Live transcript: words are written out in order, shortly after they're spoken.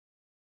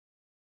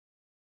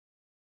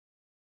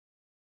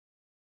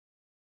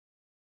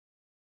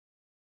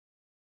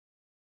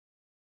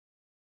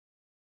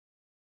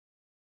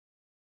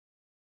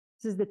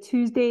This is the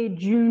Tuesday,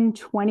 June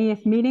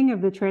 20th meeting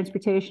of the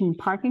Transportation and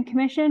Parking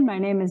Commission. My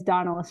name is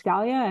Donna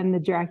Lascalia. I'm the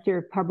Director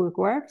of Public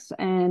Works,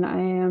 and I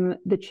am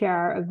the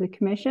Chair of the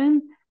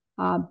Commission.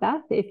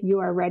 Beth, if you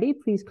are ready,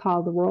 please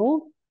call the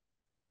roll.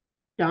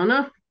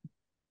 Donna?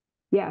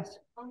 Yes.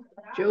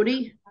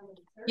 Jody?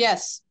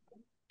 Yes.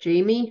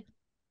 Jamie?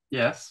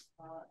 Yes.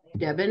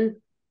 Devin?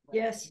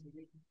 Yes.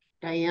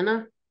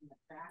 Diana?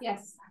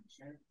 Yes.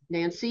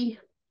 Nancy?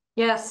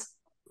 Yes.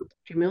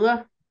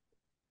 Jamila?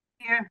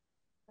 Here.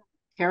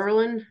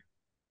 Carolyn?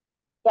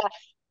 Yes.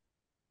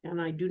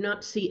 And I do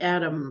not see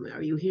Adam.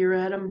 Are you here,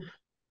 Adam?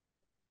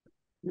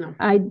 No.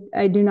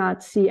 I do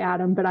not see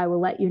Adam, but I will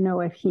let you know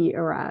if he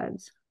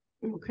arrives.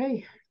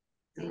 Okay.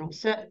 We're all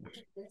set.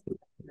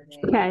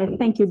 Okay,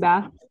 thank you,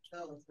 Beth.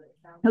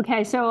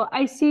 Okay, so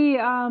I see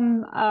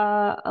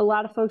a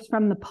lot of folks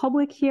from the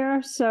public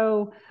here.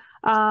 So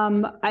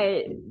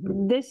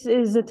this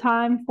is a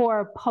time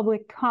for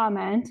public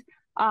comment.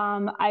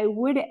 I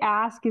would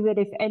ask that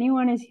if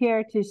anyone is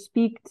here to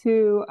speak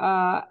to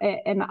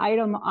an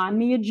item on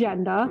the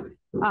agenda,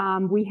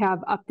 we have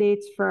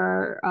updates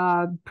for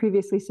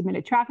previously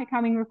submitted traffic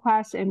calming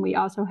requests, and we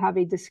also have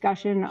a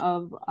discussion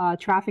of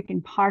traffic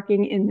and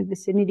parking in the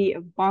vicinity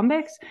of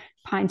Bombyx,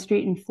 Pine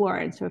Street, and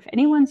Florence. So if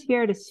anyone's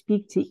here to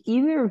speak to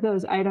either of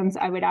those items,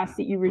 I would ask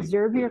that you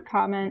reserve your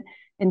comment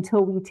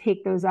until we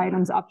take those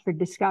items up for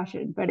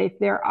discussion. But if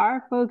there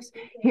are folks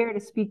here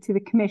to speak to the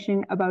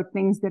commission about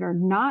things that are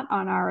not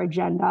on our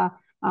agenda,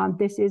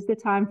 this is the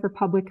time for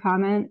public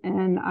comment,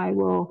 and I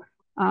will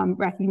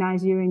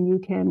recognize you and you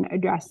can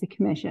address the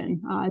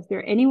commission. Is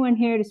there anyone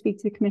here to speak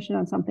to the commission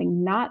on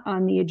something not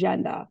on the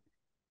agenda?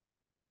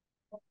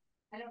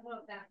 I don't know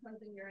if that's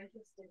something you're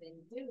interested in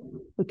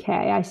doing.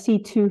 Okay, I see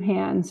two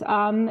hands.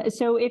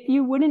 So if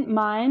you wouldn't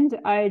mind,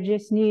 I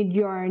just need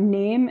your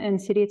name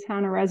and city,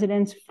 town, or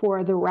residence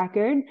for the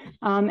record.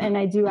 And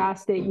I do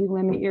ask that you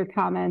limit your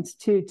comments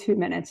to 2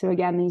 minutes. So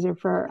again, these are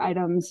for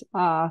items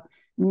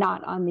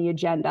not on the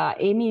agenda.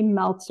 Amy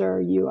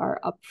Meltzer, you are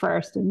up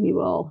first, and we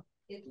will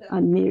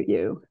unmute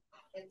you.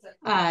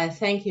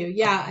 Thank you.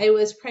 Yeah, I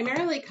was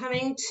primarily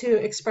coming to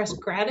express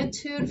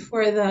gratitude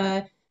for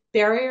the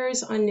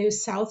barriers on New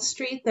South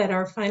Street that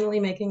are finally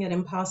making it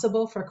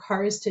impossible for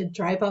cars to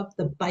drive up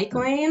the bike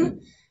lane.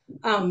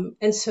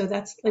 And so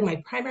that's like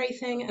my primary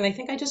thing. And I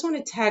think I just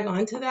want to tag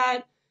on to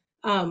that,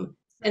 an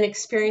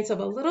experience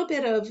of a little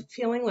bit of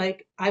feeling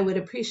like I would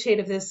appreciate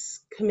if this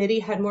committee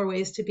had more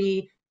ways to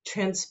be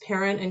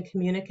transparent and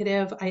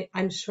communicative.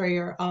 I'm sure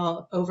you're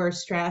all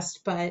overstressed,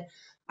 but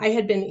I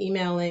had been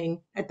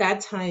emailing at that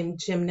time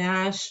Jim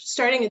Nash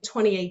starting in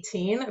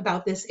 2018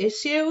 about this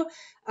issue,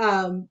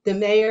 the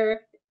mayor,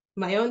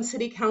 my own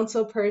city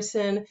council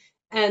person,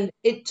 and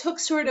it took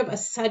sort of a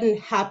sudden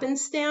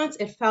happenstance,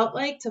 it felt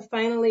like, to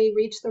finally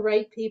reach the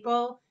right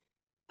people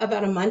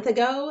about a month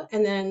ago.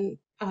 And then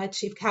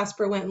Chief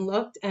Casper went and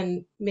looked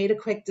and made a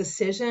quick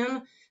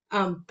decision.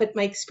 But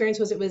my experience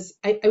was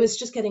I was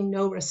just getting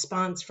no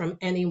response from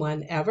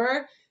anyone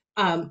ever.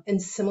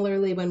 And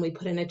similarly, when we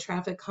put in a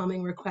traffic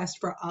calming request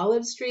for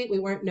Olive Street, we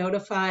weren't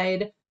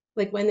notified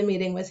like when the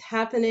meeting was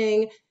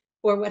happening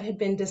or what had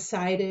been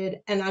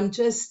decided. And I'm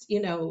just,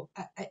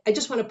 I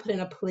just want to put in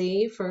a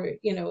plea for,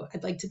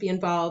 I'd like to be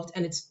involved.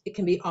 And it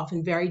can be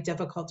often very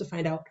difficult to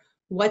find out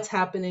what's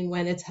happening,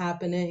 when it's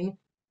happening,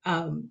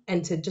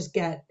 and to just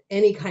get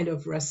any kind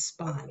of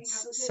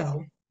response.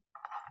 So,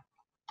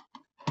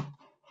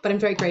 but I'm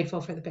very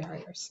grateful for the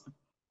barriers.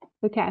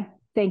 Okay,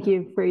 thank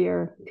you for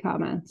your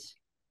comments.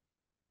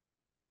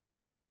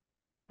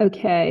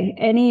 Okay,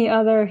 any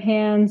other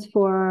hands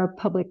for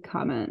public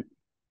comment?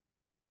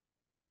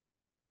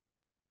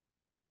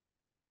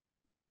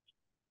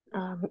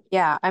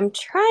 Yeah, I'm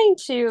trying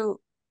to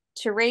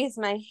raise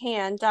my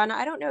hand. Donna,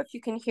 I don't know if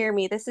you can hear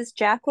me. This is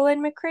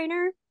Jacqueline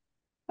McCrainer.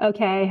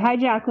 Okay, hi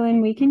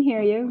Jacqueline, we can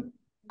hear you.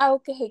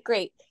 Okay,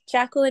 great.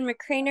 Jacqueline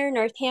McCrainer,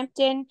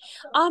 Northampton.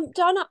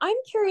 Donna, I'm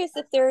curious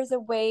if there is a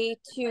way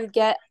to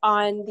get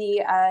on the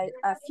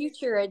a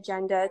future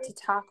agenda to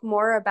talk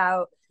more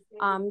about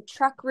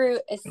truck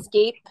route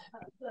escape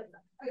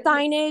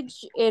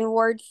signage in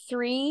Ward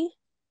 3.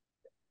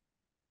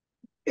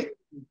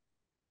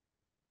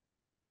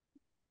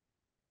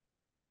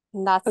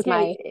 And that's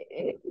okay.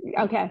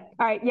 Okay.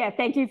 All right. Yeah.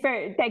 Thank you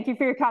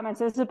for your comments.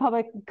 This is a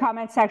public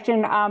comment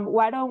section.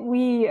 Why don't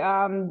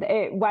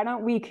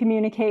we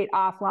communicate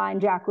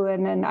offline,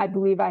 Jacqueline? And I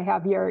believe I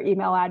have your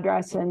email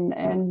address,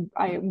 and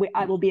I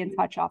will be in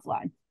touch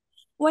offline.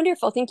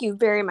 Wonderful. Thank you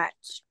very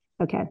much.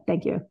 Okay.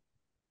 Thank you.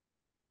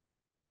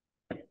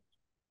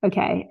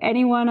 Okay.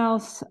 Anyone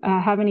else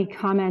have any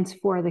comments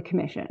for the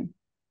commission?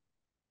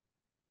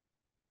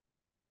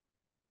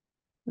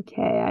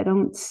 Okay, I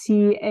don't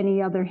see any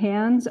other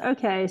hands.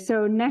 Okay,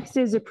 so next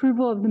is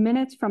approval of the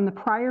minutes from the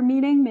prior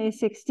meeting, May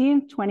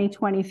 16th,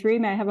 2023.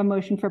 May I have a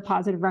motion for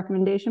positive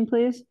recommendation,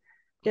 please?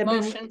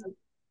 Motion.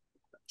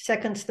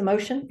 Seconds the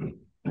motion.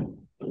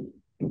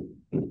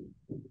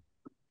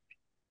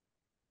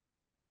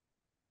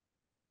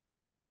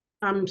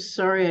 I'm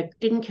sorry, I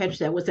didn't catch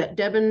that. Was that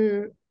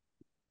Devin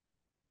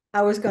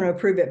I was going to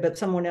approve it, but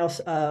someone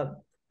else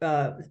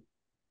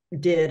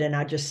did, and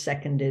I just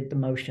seconded the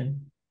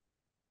motion.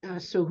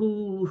 So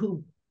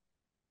who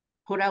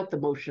put out the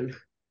motion?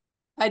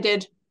 I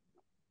did.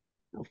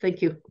 Oh,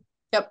 thank you.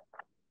 Yep.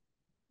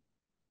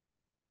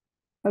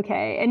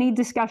 Okay, any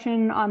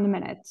discussion on the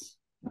minutes?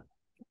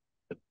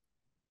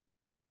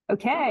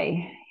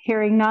 Okay,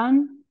 hearing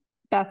none.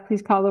 Beth,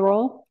 please call the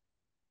roll.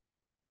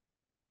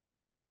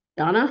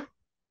 Donna,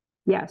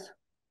 Yes.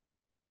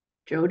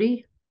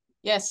 Jody,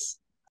 Yes.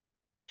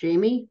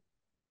 Jamie,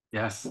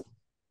 Yes.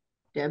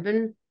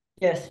 Devin,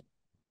 Yes.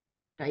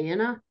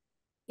 Diana,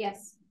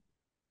 Yes.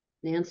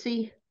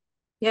 Nancy,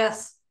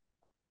 Yes.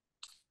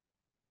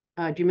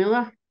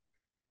 Jamila,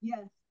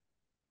 Yes.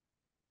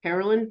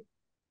 Carolyn,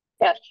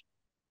 Yes.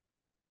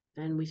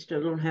 and we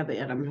still don't have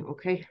Adam.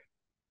 Okay.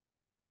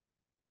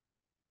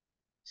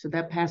 So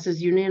that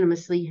passes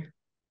unanimously.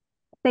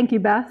 Thank you,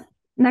 Beth.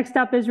 Next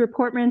up is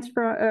reports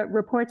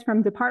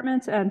from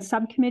departments and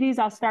subcommittees.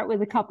 I'll start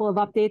with a couple of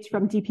updates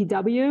from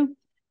DPW.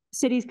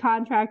 City's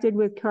contracted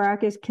with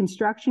Caracas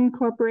Construction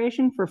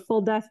Corporation for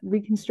full depth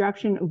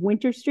reconstruction of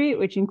Winter Street,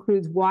 which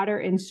includes water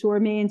and sewer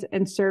mains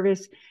and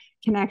service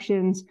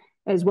connections,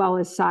 as well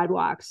as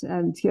sidewalks.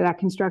 And that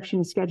construction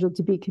is scheduled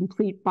to be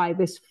complete by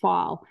this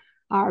fall.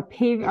 Our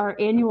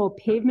annual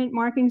pavement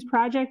markings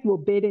project will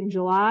bid in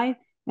July.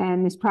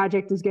 And this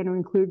project is going to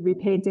include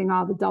repainting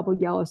all the double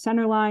yellow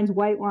center lines,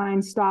 white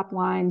lines, stop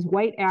lines,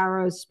 white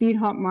arrows, speed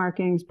hump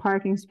markings,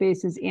 parking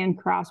spaces, and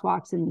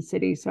crosswalks in the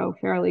city. So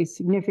fairly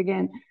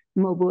significant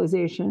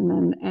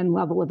mobilization and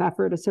level of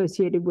effort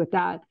associated with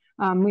that.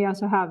 We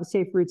also have a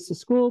Safe Routes to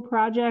School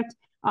project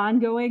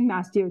ongoing.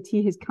 Mass DOT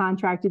has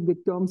contracted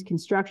with Gomes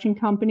Construction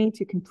Company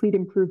to complete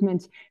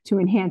improvements to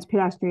enhance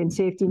pedestrian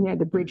safety near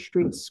the Bridge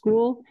Street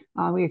School.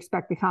 We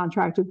expect the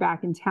contractor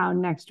back in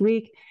town next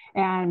week.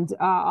 And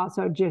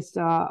also just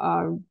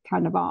a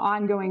kind of an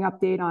ongoing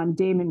update on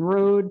Damon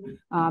Road.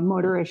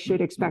 Motorists should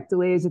expect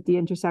delays at the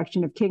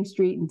intersection of King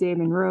Street and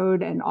Damon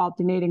Road and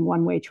alternating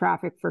one-way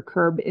traffic for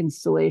curb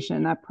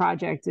installation. That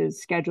project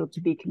is scheduled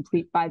to be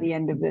complete by the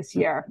end of this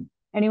year.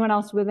 Anyone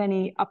else with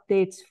any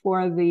updates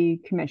for the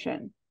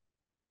commission?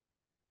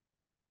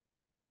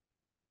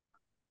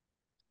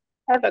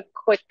 I have a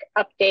quick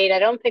update. I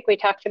don't think we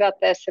talked about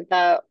this in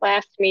the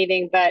last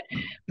meeting, but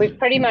we've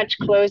pretty much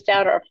closed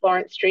out our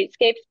Florence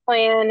Streetscapes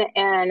plan,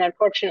 and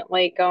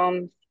unfortunately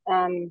Gomes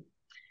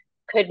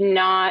could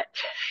not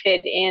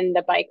fit in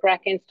the bike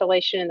rack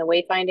installation and the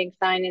wayfinding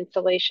sign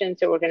installation,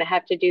 so we're going to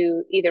have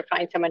to either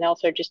find someone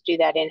else or just do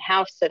that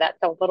in-house. So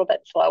that's a little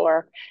bit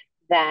slower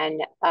than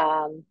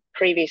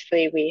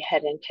previously we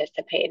had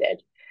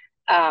anticipated,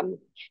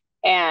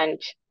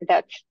 and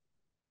that's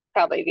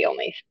probably the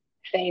only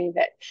thing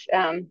that's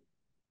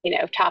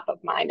top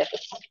of mind at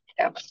this point.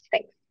 So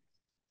thanks.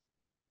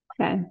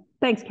 Okay,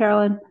 thanks,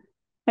 Carolyn.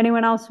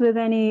 Anyone else with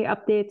any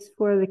updates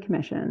for the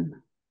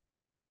commission?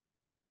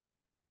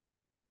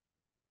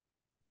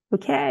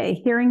 Okay,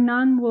 hearing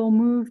none, we'll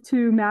move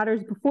to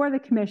matters before the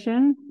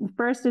commission. The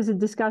first is a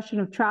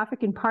discussion of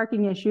traffic and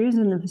parking issues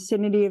in the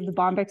vicinity of the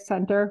Bombyx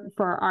Center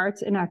for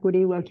Arts and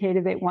Equity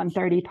located at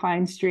 130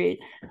 Pine Street.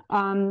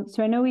 So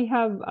I know we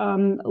have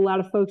a lot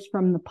of folks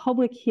from the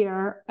public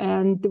here,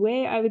 and the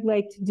way I would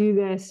like to do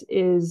this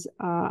is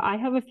I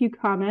have a few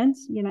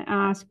comments. I'm going to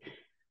ask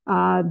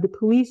the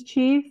police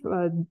chief,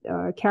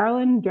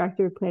 Carolyn,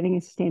 Director of Planning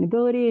and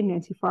Sustainability, and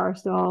Nancy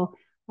Forrestal,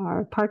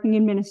 our parking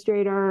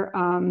administrator,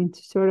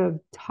 to sort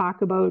of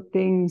talk about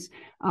things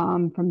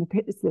from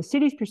the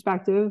city's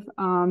perspective.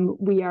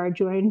 We are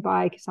joined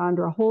by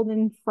Cassandra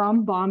Holden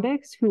from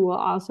Bombyx, who will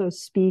also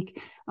speak,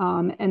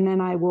 and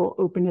then I will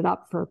open it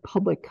up for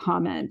public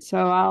comment.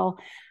 So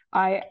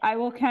I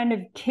will kind of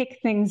kick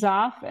things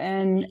off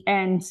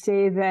and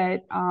say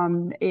that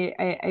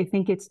I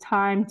think it's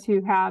time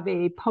to have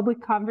a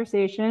public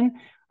conversation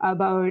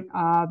about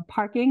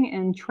parking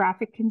and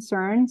traffic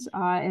concerns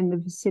in the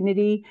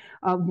vicinity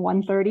of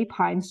 130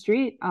 Pine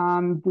Street.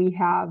 We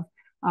have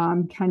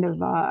kind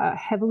of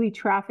heavily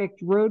trafficked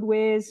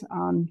roadways,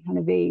 kind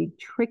of a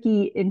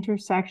tricky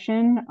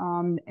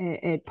intersection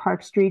at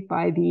Park Street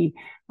by the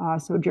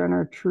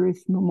Sojourner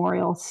Truth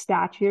Memorial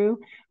statue.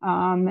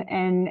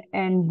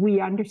 And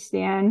we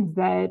understand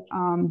that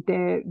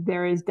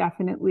there is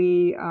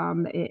definitely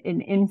an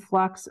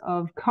influx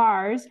of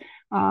cars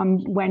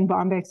when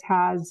Bombyx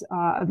has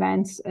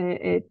events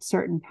at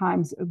certain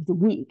times of the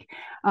week.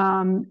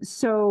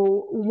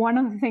 So one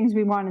of the things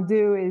we want to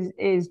do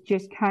is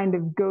just kind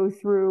of go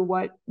through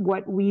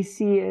what we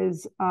see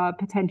as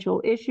potential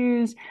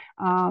issues,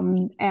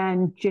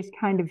 and just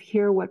kind of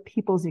hear what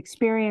people's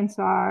experience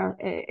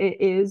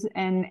is,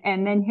 and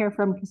then hear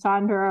from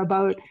Cassandra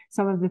about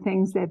some of the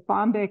things that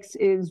Bombyx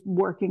is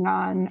working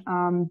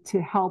on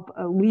to help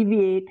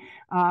alleviate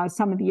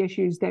some of the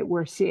issues that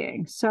we're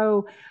seeing.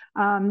 So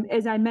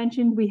as I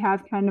mentioned, we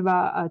have kind of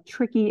a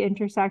tricky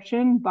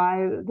intersection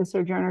by the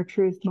Sojourner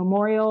Truth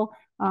Memorial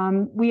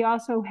We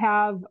also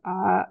have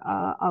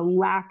a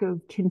lack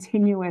of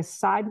continuous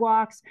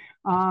sidewalks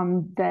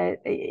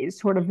that is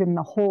sort of in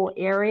the whole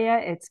area.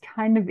 It's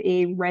kind of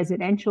a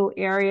residential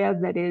area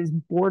that is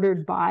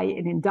bordered by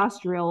an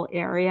industrial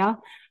area.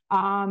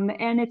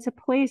 And it's a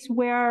place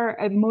where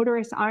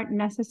motorists aren't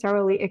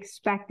necessarily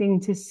expecting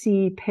to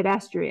see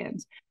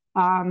pedestrians.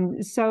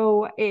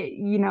 So,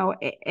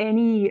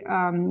 any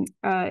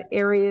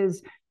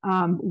areas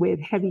with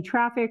heavy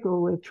traffic or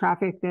with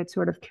traffic that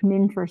sort of come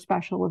in for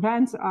special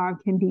events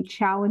can be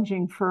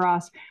challenging for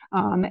us.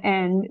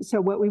 And so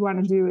what we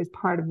want to do as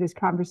part of this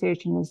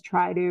conversation is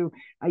try to,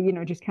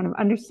 just kind of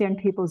understand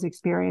people's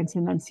experience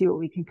and then see what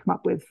we can come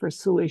up with for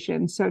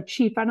solutions. So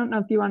Chief, I don't know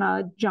if you want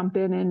to jump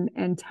in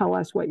and tell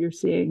us what you're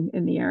seeing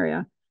in the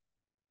area.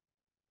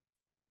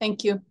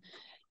 Thank you.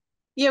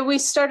 Yeah, we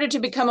started to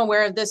become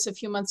aware of this a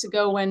few months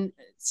ago when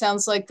it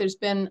sounds like there's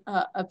been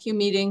a few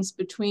meetings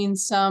between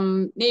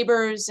some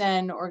neighbors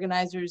and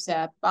organizers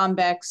at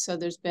Bombex. So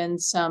there's been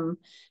some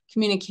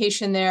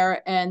communication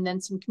there and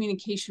then some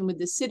communication with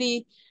the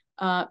city.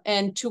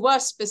 And to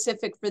us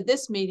specific for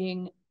this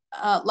meeting,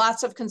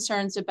 lots of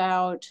concerns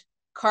about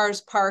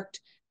cars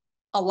parked,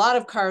 a lot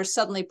of cars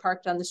suddenly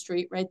parked on the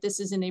street, right? This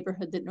is a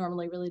neighborhood that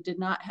normally really did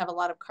not have a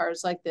lot of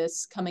cars like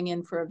this coming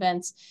in for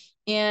events.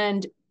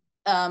 And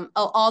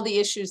all the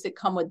issues that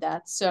come with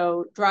that.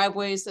 So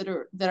driveways that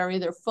are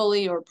either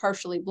fully or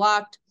partially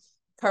blocked,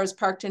 cars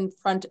parked in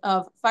front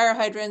of fire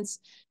hydrants,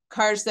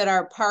 cars that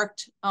are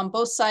parked on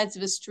both sides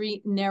of a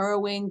street,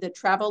 narrowing the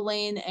travel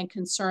lane, and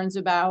concerns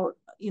about,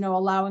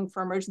 allowing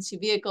for emergency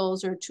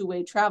vehicles or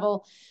two-way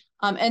travel.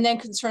 And then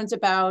concerns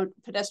about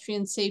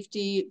pedestrian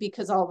safety,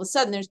 because all of a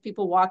sudden there's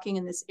people walking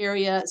in this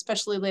area,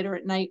 especially later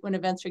at night when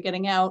events are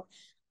getting out.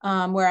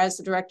 Whereas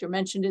the director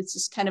mentioned, it's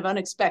just kind of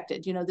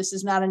unexpected. This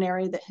is not an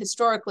area that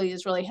historically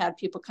has really had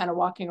people kind of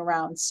walking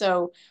around.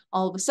 So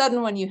all of a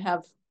sudden, when you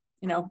have,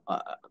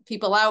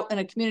 people out in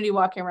a community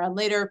walking around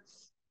later,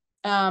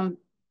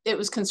 it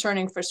was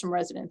concerning for some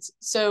residents.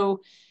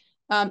 So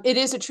it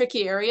is a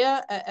tricky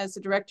area, as the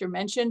director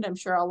mentioned. I'm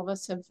sure all of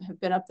us have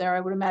been up there, I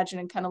would imagine,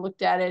 and kind of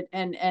looked at it.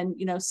 And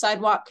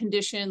sidewalk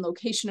condition,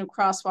 location of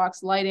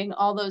crosswalks, lighting,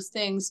 all those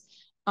things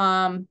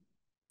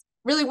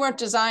really weren't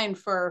designed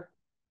for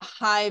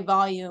high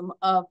volume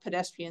of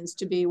pedestrians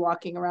to be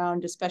walking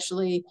around,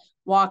 especially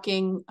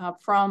walking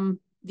from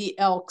the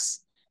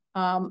Elks,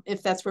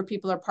 if that's where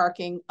people are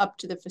parking, up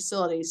to the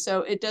facility.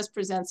 So it does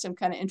present some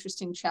kind of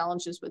interesting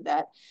challenges with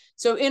that.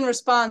 So in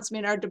response,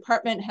 our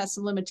department has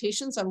some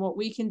limitations on what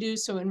we can do.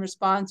 So in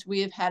response, we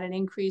have had an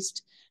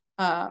increased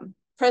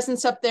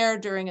presence up there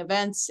during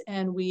events,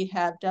 and we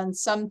have done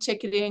some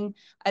ticketing.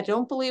 I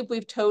don't believe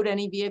we've towed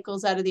any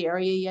vehicles out of the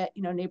area yet.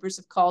 Neighbors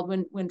have called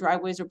when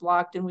driveways are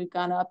blocked, and we've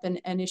gone up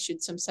and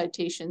issued some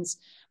citations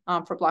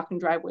for blocking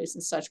driveways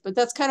and such. But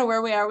that's kind of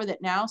where we are with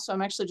it now. So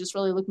I'm actually just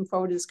really looking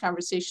forward to this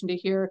conversation to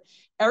hear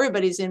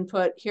everybody's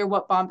input, hear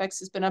what Bombex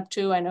has been up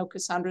to. I know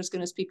Cassandra's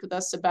going to speak with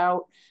us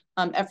about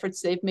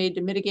efforts they've made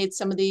to mitigate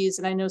some of these.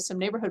 And I know some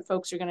neighborhood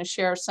folks are going to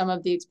share some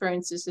of the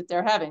experiences that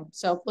they're having.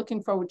 So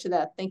looking forward to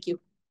that. Thank you.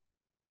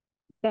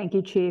 Thank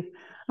you, Chief.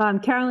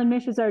 Carolyn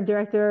Mish is our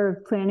Director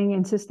of Planning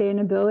and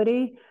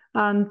Sustainability.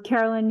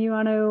 Carolyn, you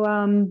want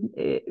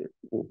to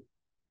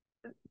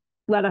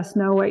let us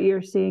know what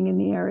you're seeing in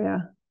the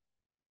area?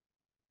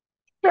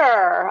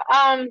 Sure.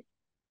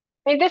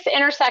 This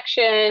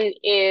intersection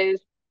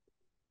is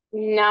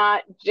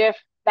not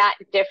that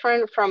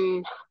different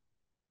from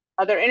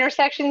other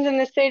intersections in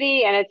the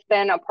city, and it's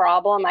been a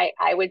problem,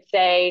 I would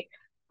say,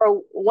 for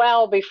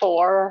well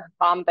before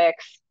Bombex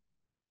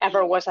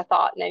ever was a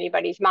thought in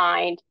anybody's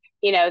mind.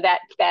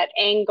 That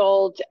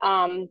angled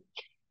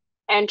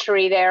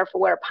entry there for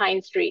where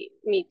Pine Street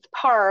meets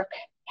Park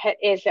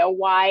is a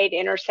wide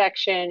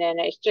intersection,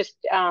 and it's just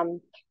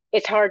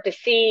it's hard to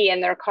see,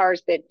 and there are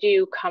cars that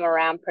do come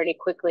around pretty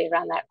quickly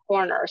around that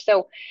corner.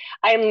 So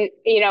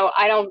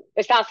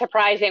it's not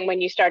surprising when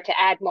you start to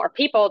add more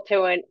people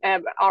to an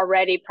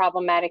already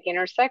problematic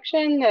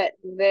intersection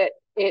that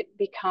it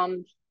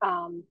becomes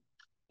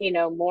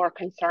more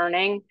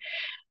concerning.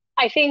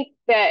 I think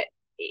that,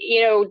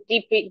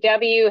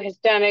 DPW has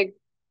done a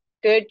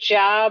good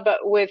job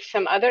with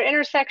some other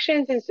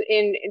intersections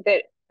in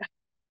that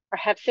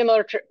have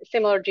similar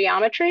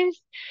geometries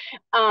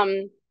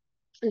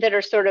that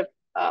are sort of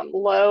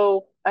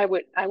low, I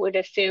would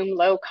assume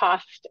low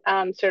cost,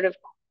 sort of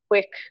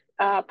quick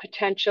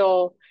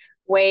potential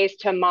ways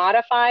to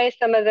modify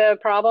some of the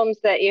problems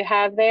that you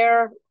have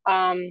there.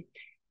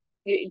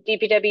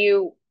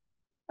 DPW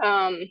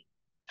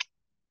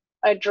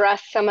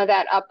addressed some of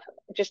that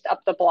just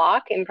up the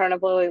block in front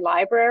of Lilly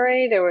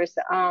Library. There was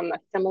a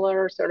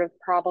similar sort of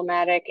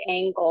problematic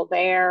angle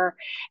there.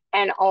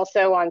 And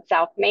also on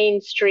South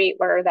Main Street,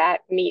 where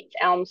that meets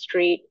Elm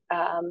Street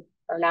or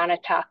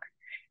Nonotuck.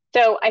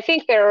 So I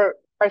think there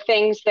are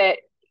things that,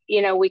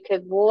 we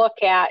could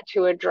look at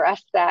to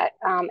address that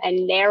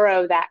and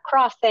narrow that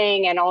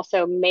crossing, and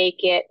also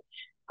make it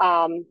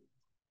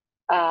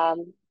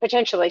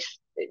potentially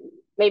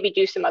maybe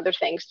do some other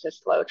things to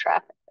slow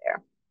traffic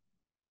there.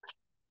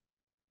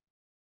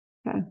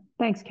 Okay.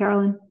 Thanks,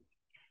 Carolyn.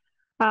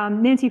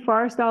 Nancy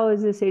Forrestal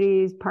is the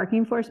city's parking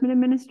enforcement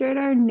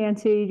administrator.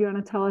 Nancy, do you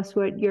want to tell us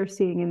what you're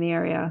seeing in the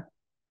area?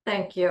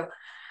 Thank you.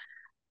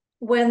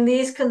 When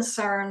these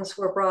concerns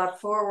were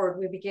brought forward,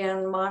 we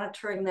began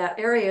monitoring that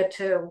area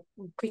to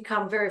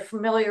become very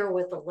familiar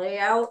with the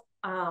layout,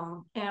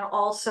 and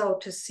also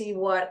to see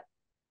what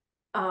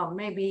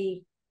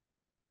maybe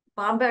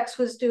Bombex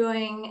was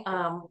doing,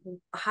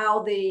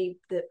 how the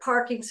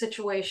parking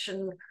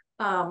situation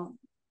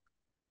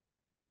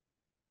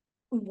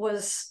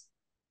was,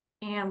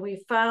 and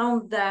we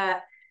found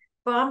that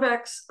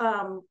Bombex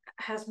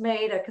has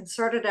made a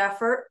concerted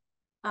effort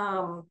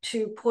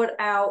to put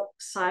out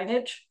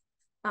signage.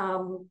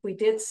 We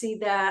did see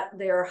that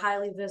there are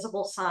highly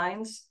visible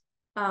signs.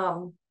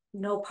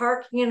 No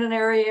parking in an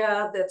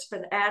area that's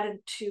been added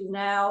to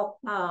now.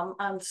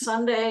 On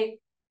Sunday,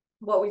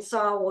 what we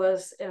saw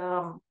was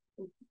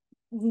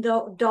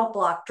no, don't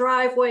block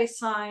driveway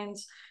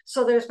signs.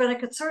 So there's been a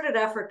concerted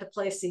effort to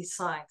place these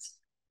signs.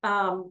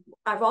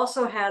 I've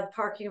also had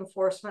parking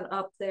enforcement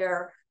up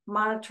there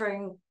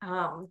monitoring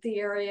the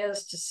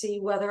areas to see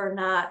whether or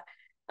not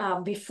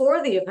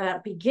before the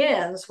event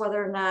begins,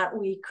 whether or not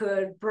we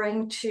could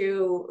bring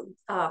to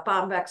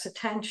Bombex's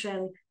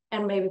attention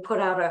and maybe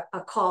put out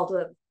a call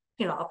to,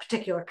 a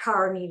particular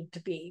car needed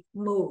to be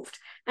moved.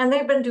 And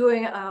they've been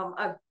doing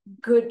a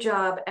good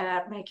job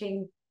at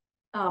making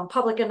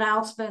public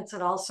announcements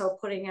and also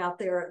putting out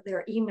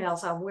their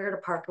emails on where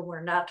to park and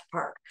where not to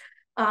park.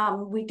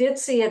 We did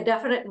see a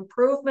definite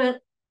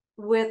improvement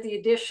with the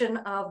addition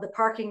of the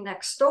parking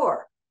next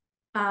door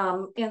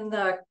in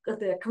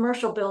the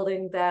commercial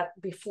building that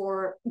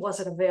before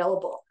wasn't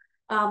available.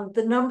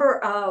 The number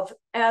of,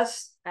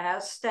 as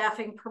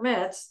staffing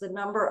permits, the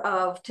number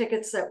of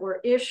tickets that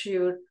were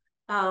issued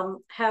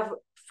have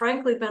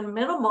frankly been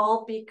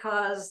minimal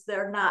because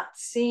they're not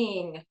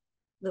seeing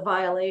the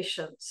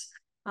violations.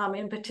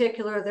 In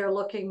particular, they're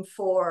looking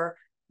for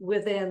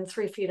within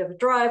 3 feet of a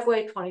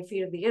driveway, 20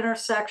 feet of the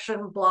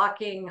intersection,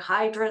 blocking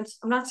hydrants.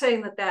 I'm not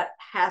saying that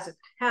hasn't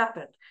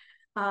happened,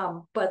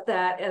 but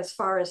that as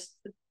far as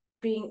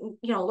being,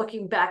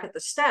 looking back at the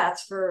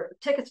stats for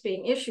tickets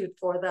being issued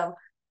for them,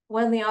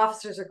 when the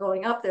officers are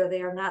going up there,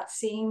 they are not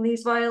seeing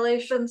these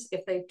violations.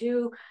 If they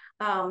do,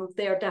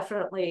 they are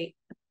definitely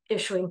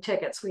issuing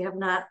tickets. We have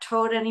not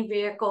towed any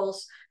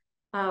vehicles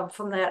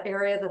from that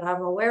area that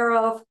I'm aware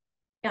of.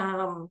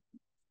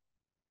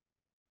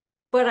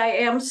 But I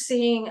am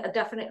seeing a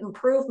definite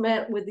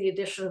improvement with the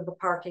addition of the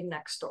parking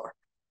next door.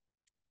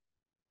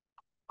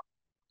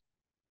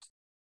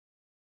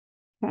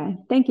 Okay,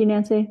 thank you,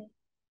 Nancy.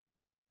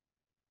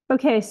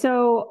 Okay,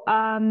 so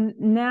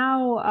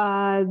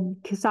now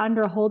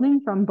Cassandra Holding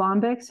from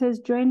Bombex has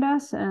joined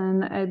us,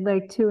 and I'd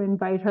like to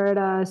invite her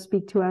to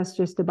speak to us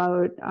just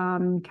about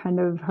kind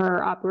of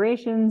her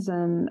operations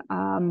and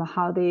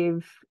how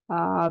they've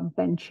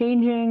been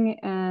changing,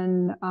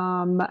 and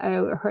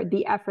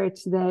the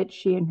efforts that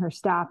she and her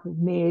staff have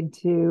made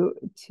to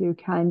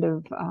kind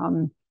of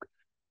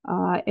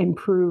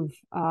improve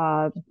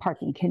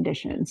parking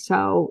conditions.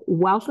 So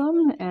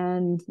welcome,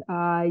 and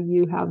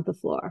you have the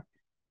floor.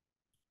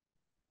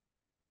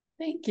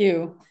 Thank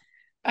you.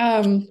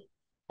 I'm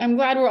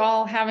glad we're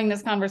all having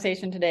this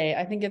conversation today.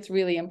 I think it's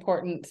really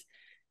important.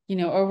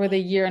 Over the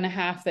year and a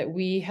half that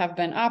we have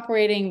been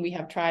operating, we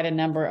have tried a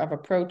number of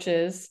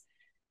approaches.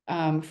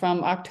 From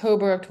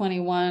October of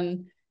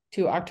 21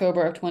 to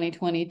October of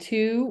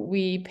 2022,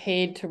 we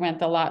paid to rent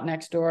the lot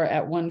next door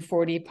at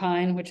 140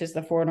 Pine, which is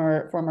the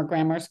former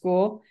grammar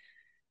school.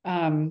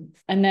 And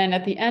then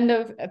at the end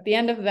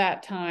of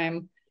that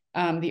time,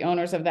 the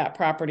owners of that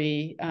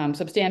property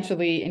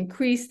substantially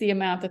increased the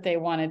amount that they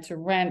wanted to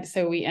rent.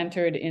 So we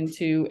entered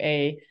into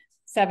a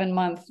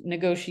 7-month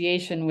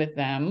negotiation with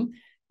them,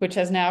 which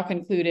has now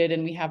concluded,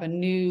 and we have a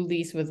new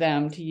lease with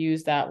them to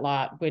use that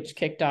lot, which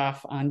kicked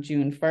off on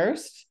June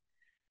 1st.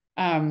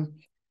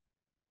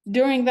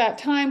 During that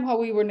time, while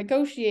we were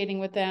negotiating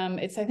with them,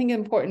 it's, I think,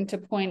 important to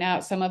point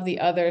out some of the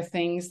other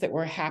things that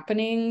were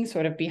happening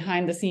sort of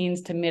behind the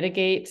scenes to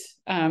mitigate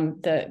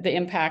the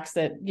impacts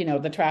that,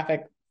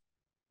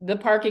 the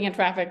parking and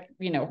traffic,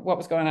 what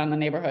was going on in the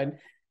neighborhood.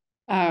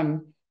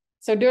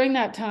 So during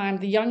that time,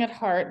 the Young at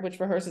Heart, which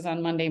rehearses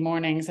on Monday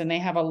mornings, and they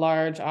have a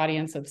large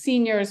audience of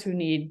seniors who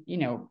need,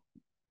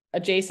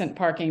 adjacent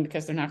parking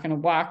because they're not going to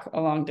walk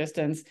a long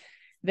distance.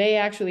 They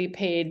actually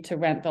paid to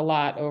rent the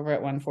lot over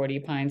at 140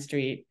 Pine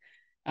Street.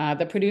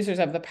 The producers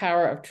of The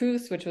Power of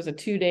Truth, which was a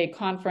 2-day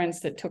conference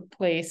that took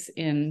place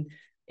in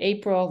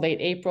late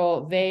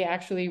April, they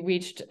actually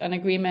reached an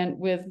agreement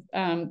with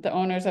the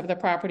owners of the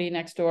property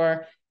next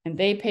door, and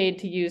they paid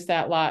to use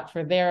that lot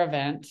for their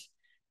event.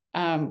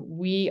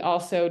 We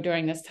also,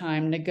 during this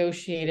time,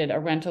 negotiated a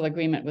rental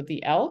agreement with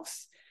the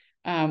Elks,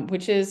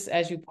 which is,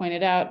 as you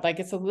pointed out,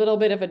 it's a little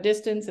bit of a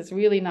distance. It's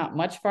really not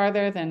much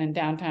farther than in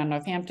downtown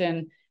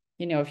Northampton.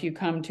 If you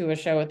come to a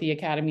show at the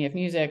Academy of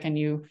Music and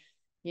you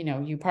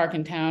park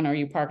in town or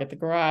you park at the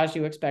garage,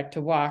 you expect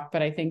to walk.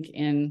 But I think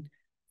in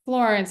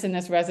Florence, in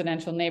this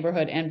residential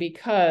neighborhood, and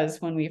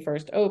because when we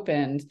first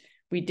opened,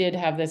 we did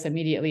have this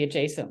immediately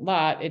adjacent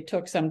lot, it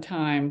took some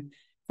time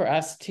for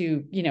us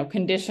to, you know,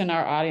 condition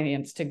our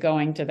audience to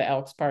going to the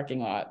Elks parking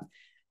lot.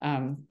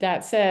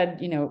 That said,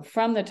 you know,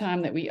 from the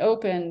time that we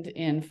opened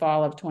in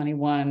fall of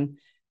 21,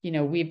 you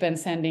know, we've been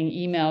sending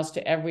emails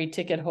to every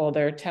ticket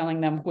holder,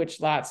 telling them which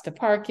lots to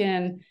park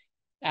in,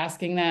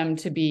 asking them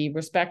to be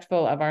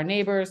respectful of our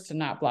neighbors, to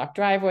not block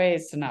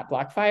driveways, to not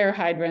block fire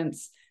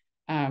hydrants.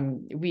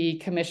 We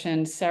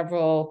commissioned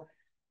several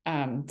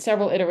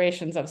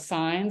iterations of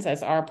signs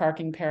as our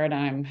parking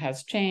paradigm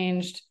has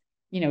changed,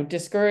 you know,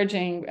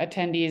 discouraging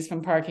attendees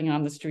from parking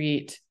on the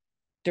street,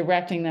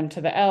 directing them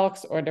to the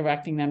Elks or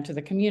directing them to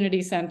the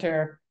community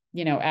center,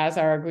 you know, as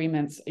our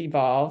agreements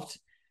evolved.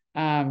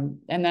 And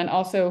then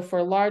also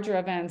for larger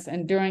events,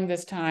 and during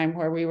this time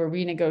where we were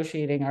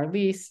renegotiating our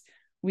lease,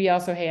 we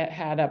also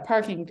had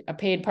a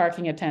paid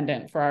parking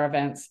attendant for our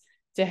events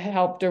to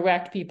help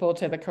direct people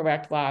to the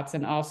correct lots,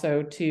 and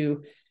also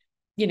to,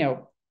 you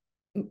know,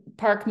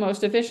 park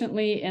most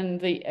efficiently in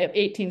the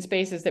 18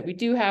 spaces that we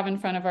do have in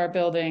front of our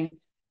building,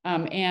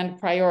 and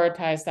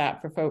prioritize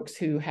that for folks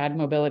who had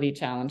mobility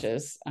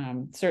challenges.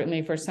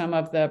 Certainly for some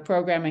of the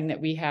programming that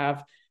we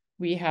have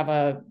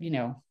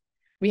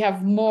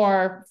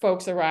more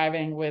folks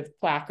arriving with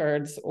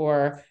placards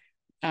or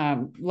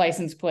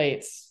license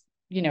plates,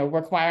 you know,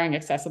 requiring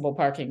accessible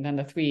parking than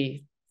the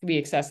three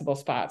accessible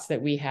spots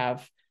that we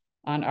have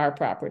on our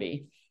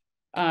property.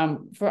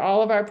 For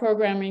all of our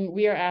programming,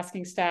 we are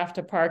asking staff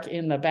to park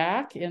in the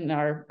back in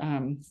our,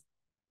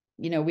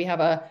 you know, we have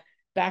a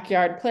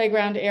backyard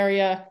playground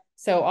area.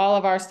 So all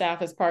of our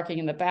staff is parking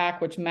in the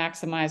back, which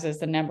maximizes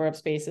the number of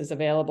spaces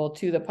available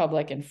to the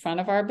public in front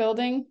of our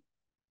building.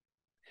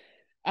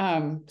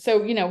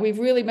 So, you know, we've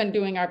really been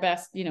doing our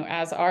best, you know,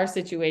 as our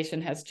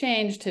situation has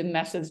changed, to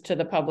message to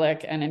the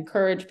public and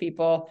encourage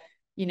people,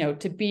 you know,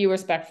 to be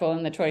respectful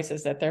in the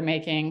choices that they're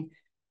making.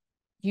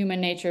 Human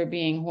nature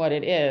being what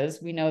it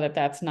is, we know that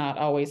that's not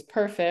always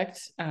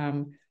perfect.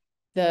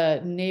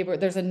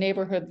 There's a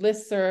neighborhood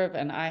listserv,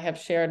 and I have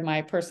shared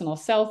my personal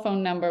cell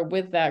phone number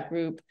with that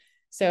group.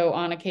 So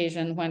on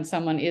occasion, when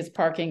someone is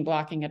parking,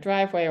 blocking a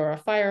driveway or a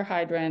fire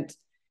hydrant,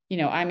 you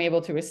know, I'm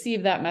able to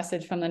receive that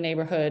message from the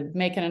neighborhood,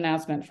 make an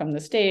announcement from the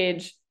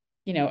stage,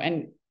 you know,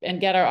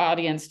 and get our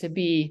audience to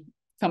be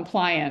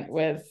compliant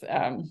with,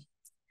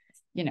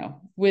 you know,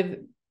 with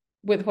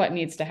what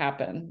needs to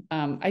happen.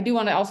 I do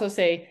want to also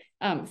say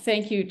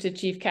thank you to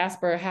Chief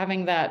Casper.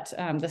 Having that,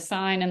 the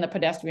sign and the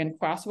pedestrian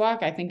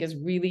crosswalk, I think is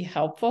really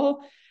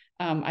helpful.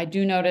 I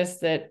do notice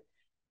that,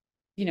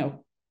 you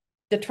know,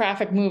 the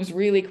traffic moves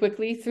really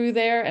quickly through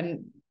there,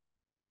 and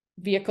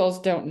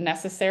vehicles don't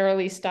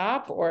necessarily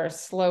stop or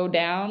slow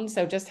down.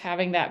 So just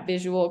having that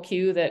visual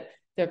cue that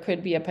there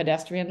could be a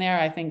pedestrian there,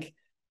 I think,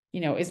 you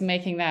know, is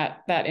making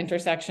that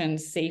intersection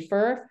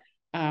safer.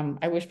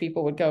 I wish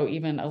people would go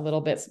even a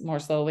little bit more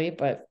slowly,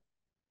 but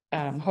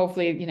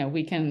hopefully, you know,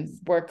 we can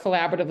work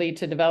collaboratively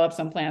to develop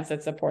some plans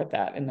that support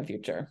that in the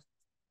future.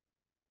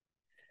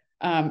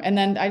 And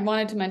then I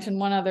wanted to mention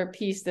one other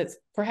piece that's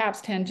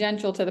perhaps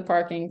tangential to the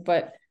parking,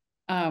 but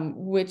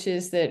which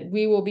is that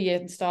we will be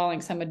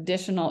installing some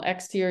additional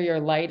exterior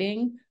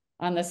lighting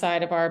on the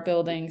side of our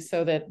building,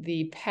 so that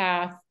the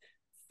path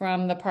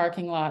from the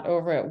parking lot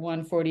over at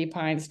 140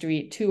 Pine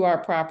Street to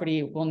our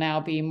property will now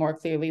be more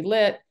clearly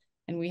lit.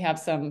 And we have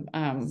some,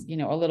 you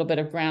know, a little bit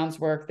of grounds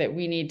work that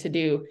we need to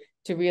do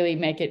to really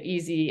make it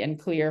easy and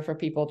clear for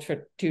people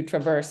to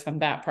traverse from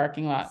that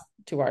parking lot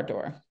to our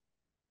door.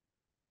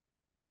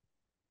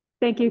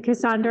 Thank you,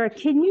 Cassandra.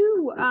 Can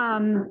you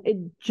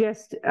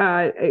just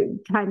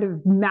kind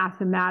of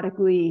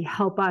mathematically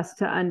help us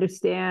to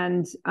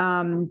understand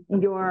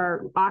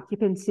your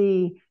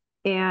occupancy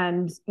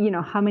and, you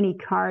know, how many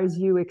cars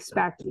you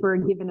expect for a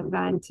given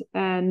event,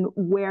 and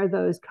where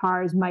those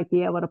cars might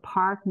be able to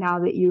park now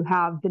that you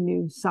have the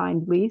new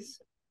signed lease?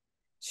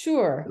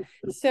 Sure.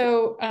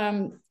 So,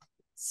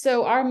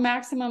 so our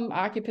maximum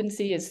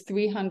occupancy is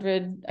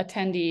 300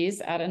 attendees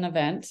at an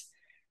event.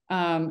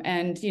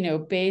 And, you know,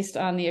 based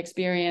on the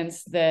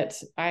experience that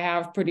I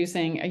have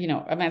producing, you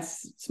know,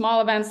 events,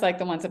 small events like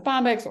the ones at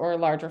Bombyx or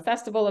larger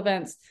festival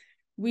events,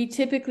 we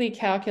typically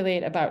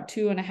calculate about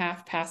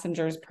 2.5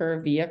 passengers per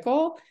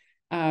vehicle.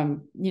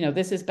 You know,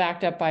 this is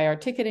backed up by our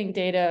ticketing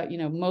data. You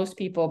know, most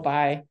people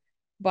buy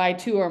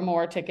 2 or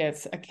more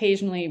tickets.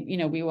 Occasionally, you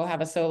know, we will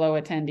have a solo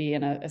attendee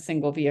in a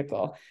single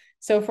vehicle.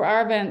 So for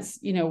our events,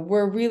 you know,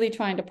 we're really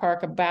trying to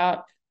park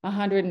about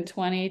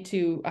 120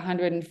 to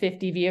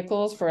 150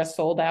 vehicles for a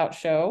sold out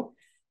show.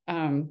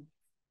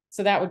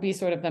 So that would be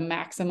sort of the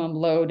maximum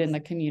load in the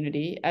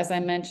community. As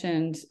I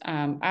mentioned,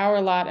 our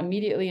lot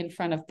immediately in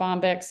front of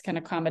Bombyx can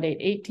accommodate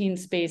 18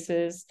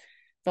 spaces.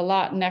 The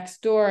lot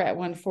next door at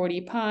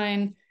 140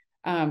 Pine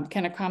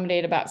can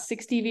accommodate about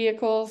 60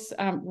 vehicles.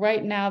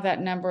 Right now,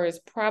 that number is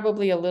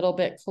probably a little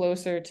bit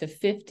closer to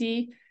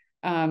 50,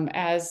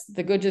 as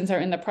the Goodgens are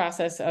in the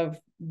process of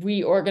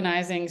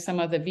reorganizing some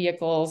of the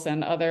vehicles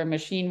and other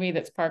machinery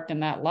that's parked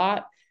in that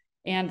lot.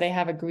 And they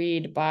have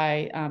agreed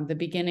by the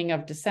beginning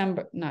of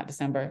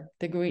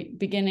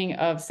beginning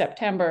of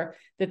September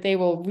that they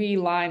will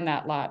reline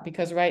that lot,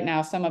 because right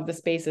now some of the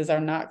spaces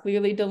are not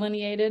clearly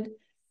delineated,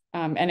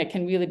 and it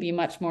can really be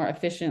much more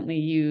efficiently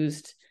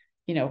used,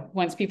 you know,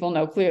 once people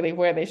know clearly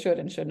where they should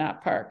and should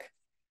not park.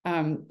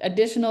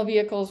 Additional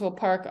vehicles will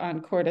park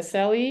on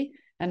Corticelli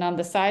and on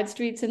the side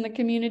streets in the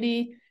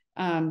community.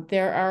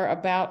 There are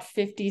about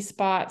 50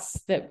 spots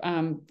that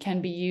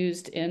can be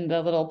used in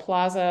the little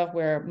plaza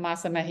where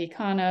Masa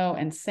Mexicano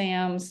and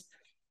Sam's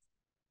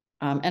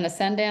and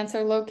Ascendance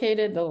are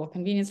located, the little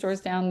convenience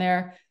stores down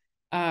there.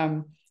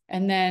 And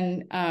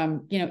then,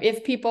 you know,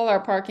 if people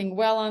are parking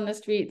well on the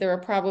street, there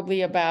are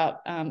probably about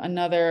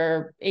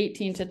another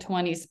 18 to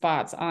 20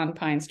 spots on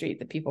Pine Street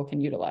that people can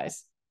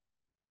utilize.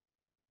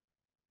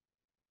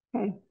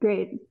 Okay,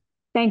 great.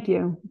 Thank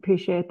you.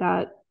 Appreciate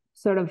that.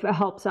 Sort of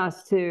helps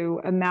us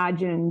to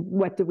imagine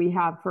what do we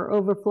have for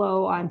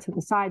overflow onto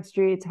the side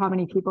streets, how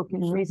many people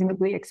can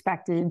reasonably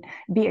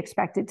be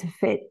expected to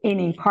fit in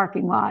a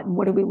parking lot, and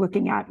what are we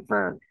looking at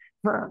for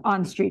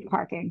on-street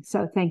parking.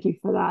 So thank you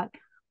for that.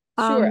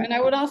 Sure, and I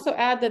would also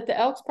add that the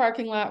Elks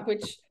parking lot,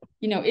 which,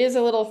 you know, is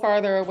a little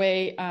farther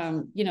away,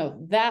 you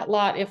know, that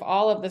lot, if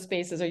all of the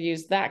spaces are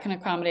used, that can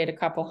accommodate a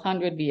couple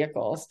hundred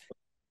vehicles.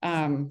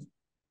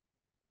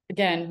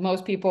 Again,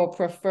 most people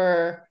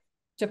prefer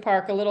to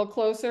park a little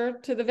closer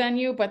to the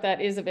venue, but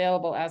that is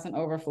available as an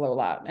overflow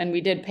lot. And we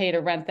did pay to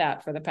rent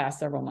that for the past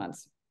several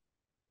months.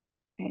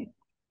 Okay,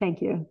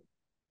 thank you.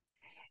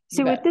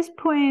 So at this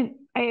point,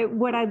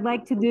 what I'd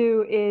like to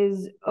do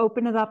is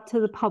open it up to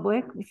the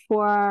public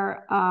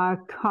for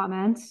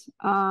comments.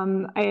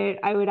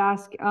 I would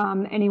ask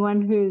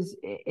anyone who's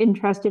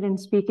interested in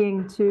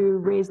speaking to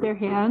raise their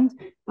hand,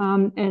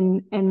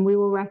 and we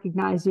will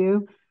recognize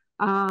you.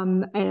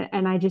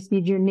 And I just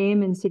need your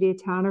name and city,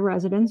 town, or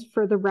residence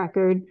for the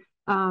record.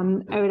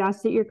 I would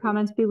ask that your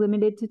comments be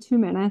limited to 2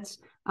 minutes,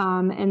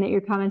 and that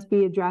your comments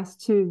be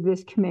addressed to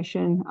this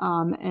commission.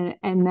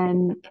 And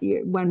then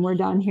when we're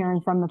done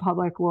hearing from the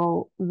public,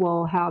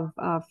 we'll have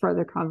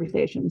further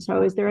conversation.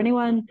 So is there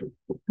anyone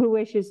who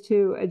wishes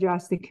to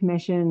address the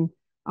commission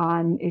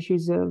on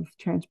issues of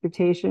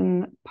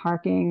transportation,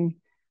 parking,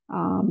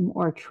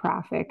 or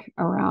traffic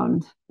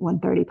around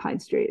 130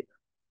 Pine Street?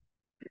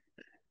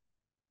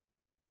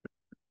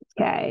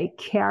 Okay,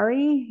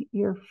 Carrie,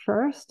 you're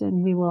first,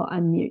 and we will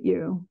unmute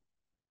you.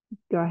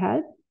 Go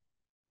ahead.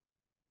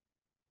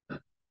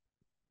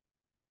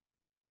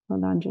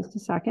 Hold on just a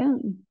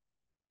second.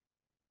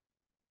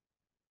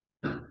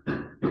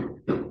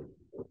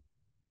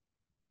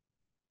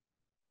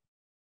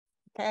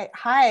 Okay,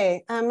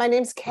 hi, my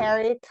name's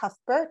Carrie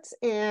Cuthbert,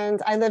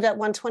 and I live at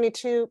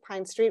 122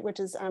 Pine Street, which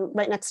is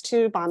right next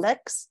to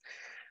Bombyx.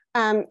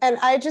 And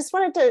I just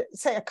wanted to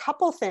say a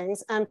couple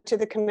things to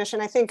the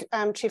commission. I think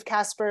Chief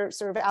Casper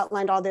sort of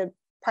outlined all the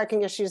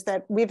parking issues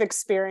that we've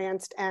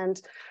experienced, and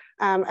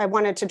I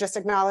wanted to just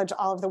acknowledge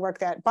all of the work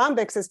that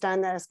Bombyx has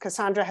done, as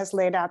Cassandra has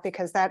laid out,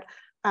 because that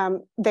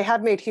they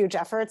have made huge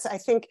efforts. I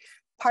think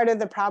part of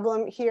the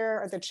problem here,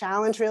 or the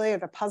challenge really, or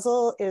the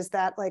puzzle, is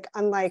that, like,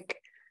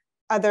 unlike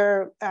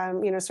other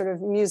you know, sort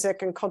of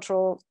music and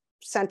cultural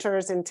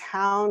centers in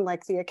town,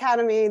 like the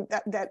Academy,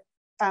 that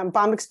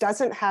Bombyx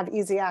doesn't have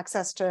easy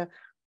access to,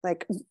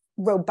 like,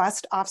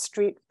 robust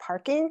off-street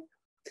parking.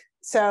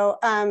 So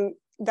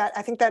that,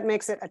 I think that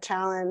makes it a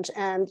challenge.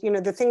 And, you know,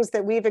 the things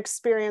that we've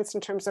experienced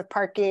in terms of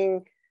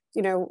parking,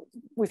 you know,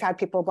 we've had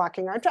people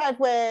blocking our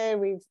driveway.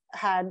 We've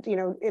had, you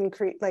know,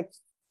 like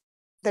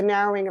the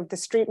narrowing of the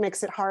street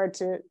makes it hard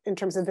to, in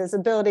terms of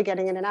visibility,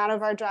 getting in and out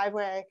of our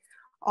driveway.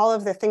 All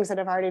of the things that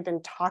have already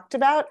been talked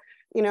about.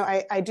 You know,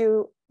 I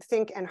do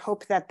think and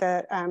hope that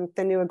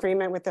the new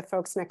agreement with the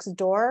folks next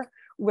door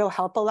will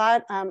help a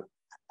lot.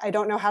 I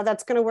don't know how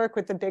that's going to work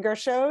with the bigger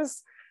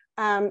shows,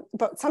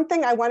 but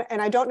something I want,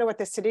 and I don't know what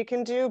the city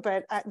can do,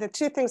 but the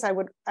two things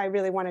I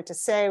really wanted to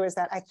say was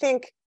that I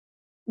think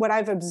what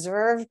I've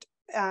observed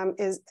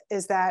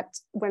is that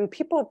when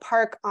people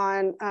park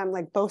on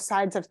like both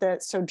sides of the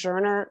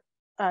Sojourner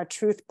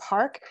Truth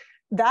Park,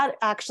 that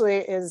actually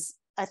is,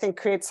 I think,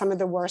 creates some of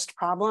the worst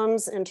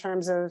problems in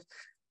terms of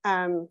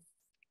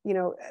you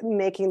know,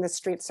 making the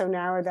street so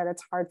narrow that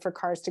it's hard for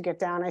cars to get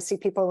down. I see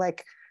people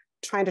like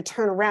trying to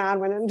turn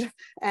around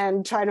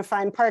and trying to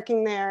find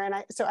parking there. And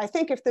so I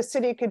think if the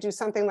city could do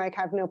something like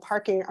have no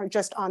parking or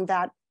just on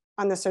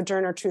the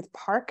Sojourner Truth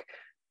Park,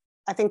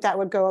 I think that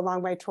would go a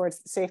long way towards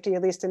safety,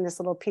 at least in this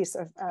little piece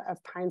of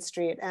Pine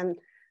Street. And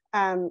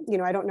you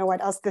know, I don't know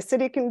what else the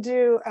city can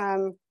do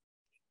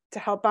to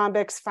help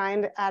Bombyx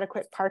find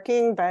adequate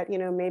parking, but, you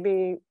know,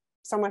 maybe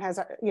someone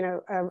has, you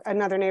know,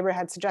 another neighbor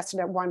had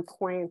suggested at one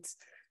point,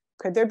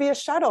 could there be a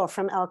shuttle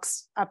from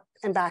Elks up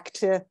and back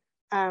to,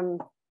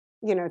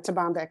 you know, to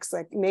Bombyx?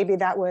 Like, maybe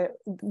that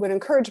would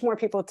encourage more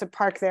people to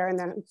park there, and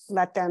then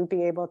let them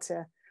be able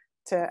to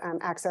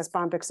access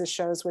Bombyx's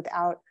shows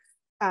without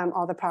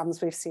all the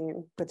problems we've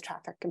seen with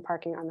traffic and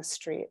parking on the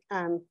street.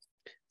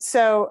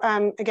 So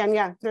again,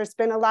 yeah, there's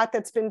been a lot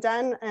that's been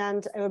done,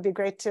 and it would be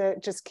great to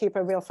just keep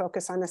a real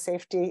focus on the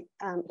safety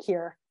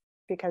here,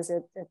 because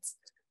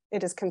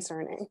it is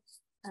concerning.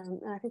 And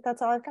I think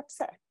that's all I've got to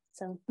say.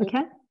 So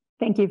okay,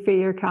 thank you for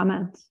your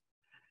comments.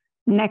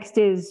 Next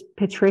is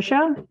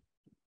Patricia.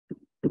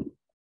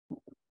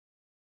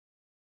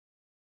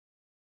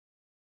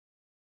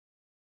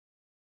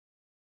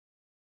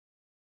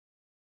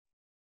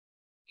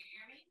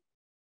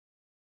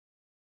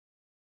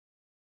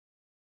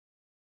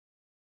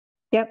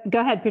 Yep, go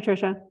ahead,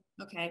 Patricia.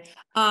 Okay.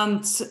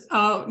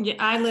 Yeah,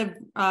 I live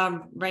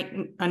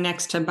right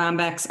next to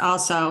Bombex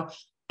also,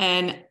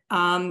 and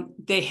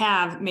they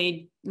have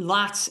made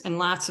lots and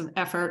lots of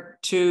effort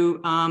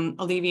to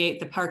alleviate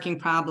the parking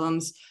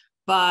problems.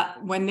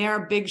 But when there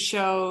are big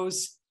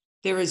shows,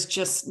 there is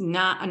just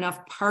not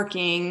enough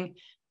parking.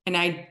 And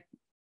I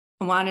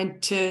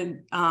wanted to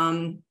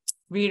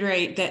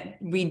reiterate that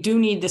we do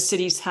need the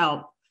city's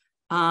help.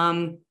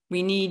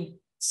 We need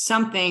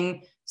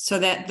something so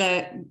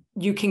that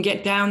you can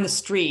get down the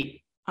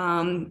street.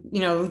 You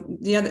know,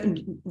 the other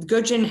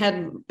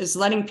Gudgeon is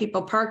letting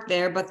people park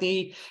there, but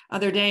the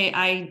other day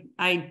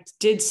I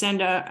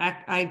sent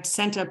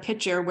a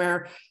picture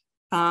where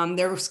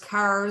there was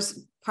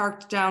cars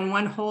parked down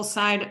one whole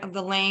side of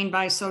the lane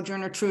by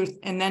Sojourner Truth,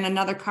 and then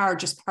another car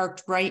just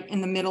parked right in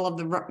the middle of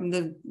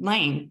the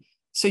lane.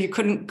 So you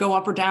couldn't go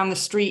up or down the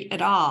street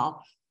at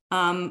all.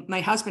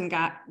 My husband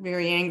got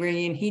very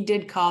angry and he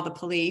did call the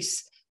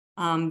police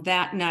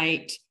that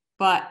night,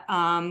 but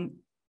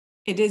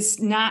it is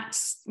not,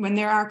 when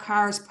there are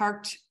cars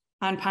parked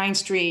on Pine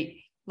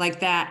Street like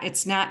that,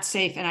 it's not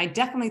safe. And I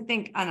definitely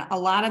think on a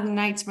lot of the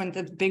nights when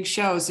the big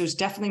shows, there's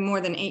definitely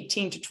more than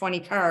 18 to 20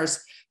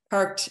 cars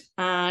parked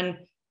on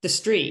the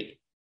street.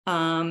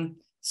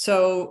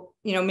 So,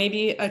 you know,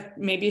 maybe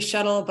a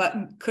shuttle, but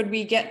could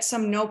we get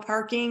some no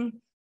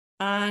parking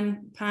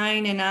on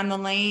Pine and on the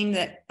lane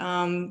that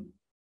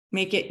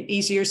make it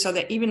easier so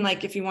that even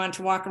like if you want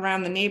to walk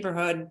around the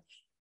neighborhood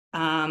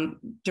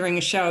during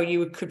a show,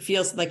 you could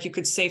feel like you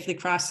could safely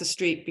cross the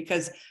street,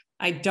 because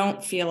I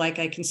don't feel like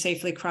I can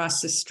safely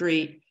cross the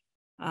street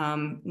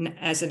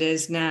as it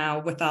is now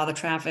with all the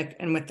traffic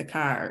and with the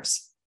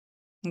cars.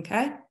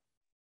 Okay.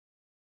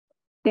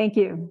 Thank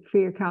you for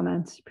your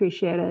comments.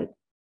 Appreciate it.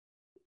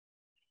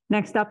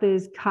 Next up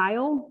is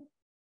Kyle.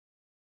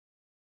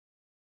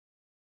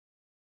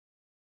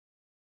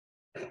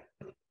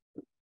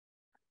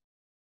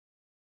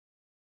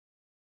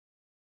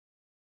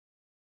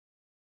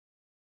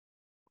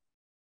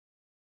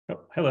 Oh,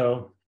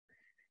 hello.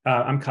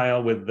 I'm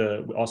Kyle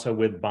also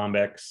with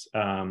Bombex.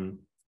 And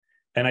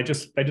I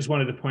just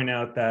wanted to point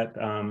out that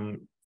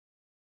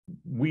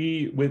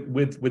we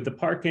with the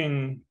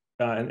parking,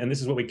 and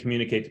this is what we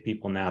communicate to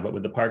people now, but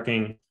with the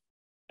parking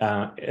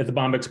at the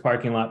Bombex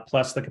parking lot,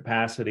 plus the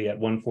capacity at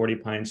 140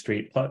 Pine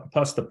Street,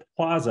 plus the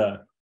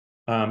plaza,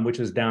 which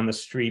is down the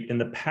street. In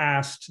the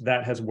past,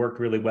 that has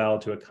worked really well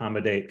to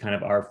accommodate kind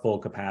of our full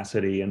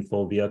capacity and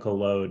full vehicle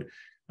load,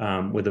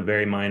 with a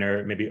very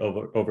minor maybe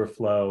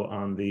overflow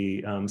on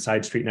the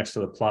side street next to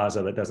the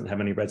plaza that doesn't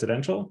have any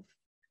residential.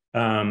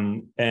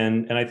 And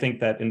I think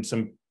that in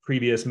some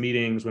previous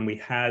meetings when we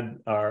had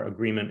our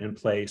agreement in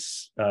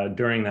place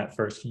during that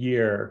first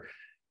year,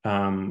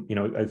 you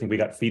know, I think we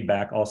got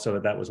feedback also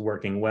that was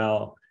working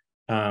well.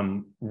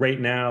 Right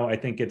now, I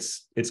think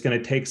it's going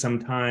to take some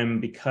time,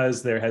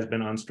 because there has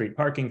been on-street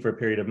parking for a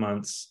period of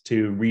months,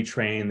 to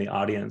retrain the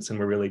audience, and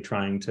we're really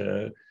trying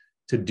to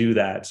do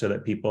that so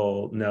that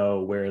people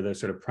know where the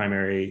sort of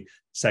primary,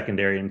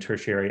 secondary, and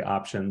tertiary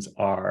options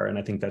are. And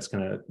I think that's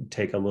going to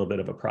take a little bit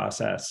of a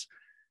process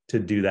to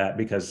do that,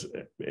 because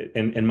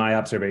in my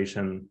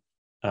observation,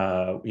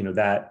 you know,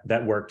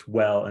 that worked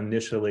well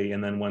initially,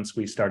 and then once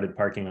we started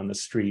parking on the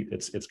street,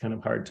 it's kind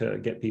of hard to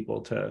get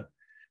people to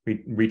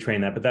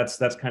retrain that. But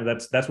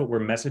that's what we're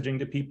messaging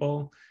to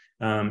people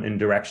in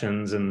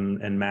directions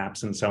and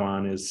maps and so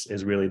on,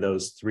 is really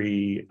those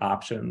three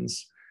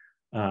options.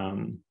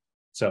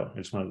 So I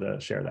just wanted to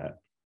share that.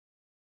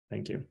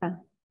 Thank you.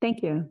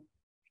 Thank you.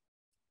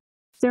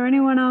 Is there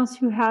anyone else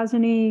who has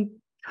any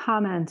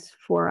comments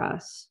for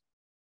us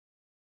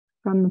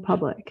from the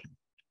public?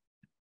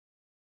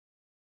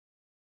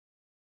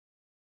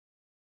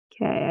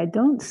 Okay, I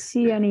don't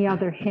see any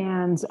other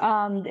hands.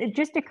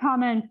 Just a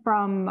comment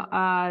from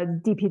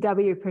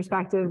DPW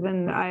perspective,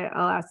 and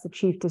I'll ask the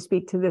chief to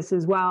speak to this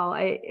as well.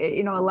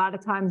 You know, a lot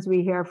of times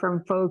we hear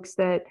from folks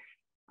that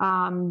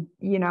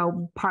you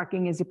know,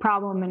 parking is a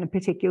problem in a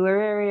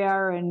particular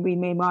area, and we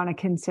may want to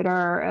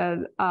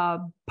consider a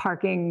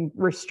parking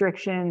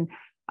restriction.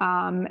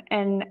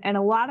 And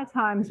a lot of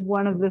times,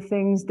 one of the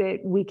things that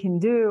we can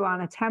do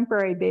on a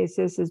temporary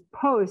basis is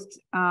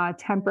post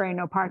temporary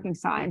no parking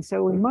signs.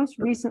 So we most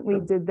recently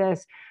did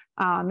this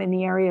in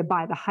the area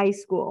by the high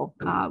school,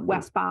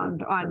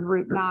 westbound on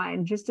Route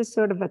 9, just as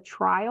sort of a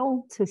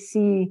trial to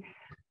see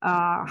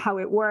how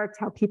it worked,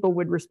 how people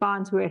would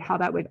respond to it, how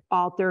that would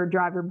alter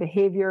driver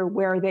behavior,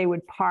 where they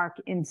would park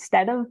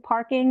instead of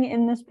parking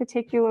in this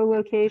particular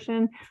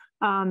location.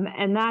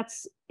 And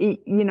that's,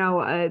 you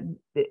know,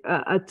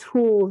 a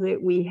tool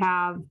that we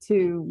have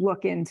to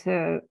look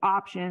into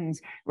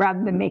options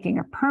rather than making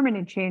a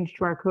permanent change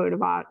to our code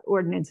of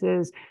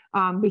ordinances.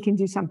 We can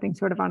do something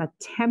sort of on a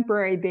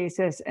temporary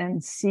basis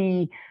and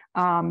see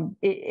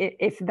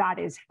if that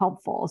is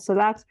helpful. So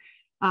that's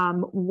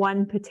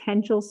one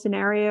potential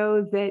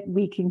scenario that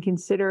we can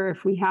consider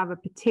if we have a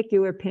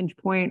particular pinch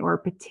point or a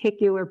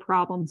particular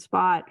problem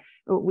spot.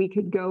 We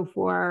could go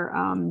for,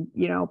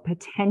 you know,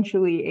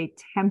 potentially a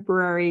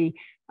temporary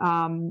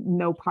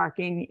no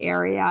parking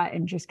area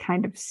and just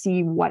kind of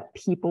see what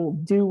people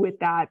do with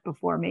that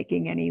before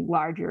making any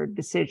larger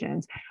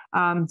decisions.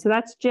 So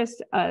that's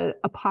just a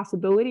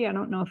possibility. I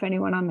don't know if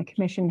anyone on the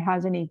commission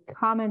has any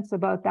comments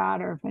about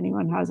that, or if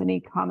anyone has any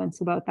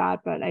comments about that,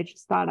 but I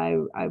just thought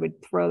I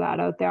would throw that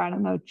out there. I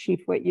don't know,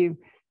 Chief, what you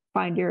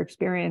find your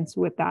experience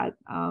with that,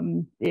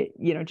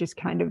 you know, just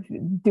kind of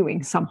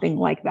doing something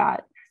like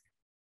that.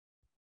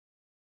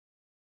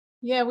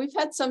 Yeah, we've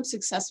had some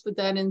success with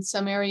that in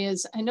some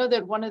areas. I know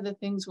that one of the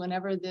things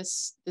whenever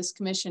this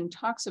commission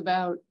talks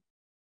about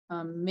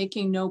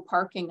making no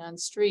parking on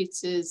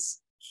streets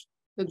is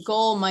the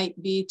goal might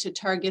be to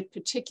target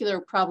particular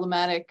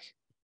problematic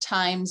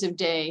times of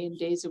day and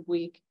days of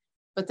week,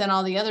 but then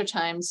all the other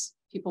times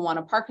people want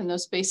to park in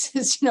those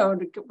spaces, you know,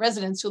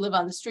 residents who live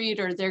on the street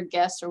or their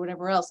guests or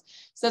whatever else.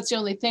 So that's the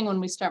only thing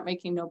when we start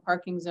making no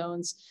parking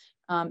zones.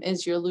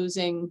 Is you're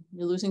losing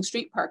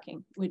street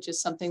parking, which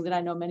is something that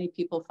I know many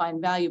people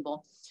find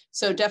valuable.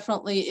 So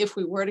definitely, if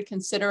we were to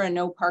consider a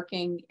no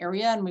parking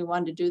area and we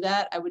wanted to do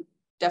that, I would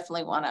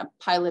definitely want to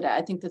pilot it.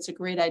 I think that's a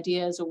great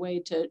idea as a way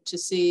to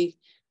see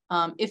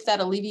if that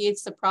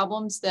alleviates the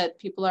problems that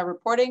people are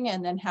reporting,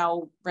 and then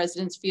how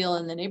residents feel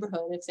in the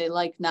neighborhood if they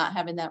like not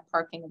having that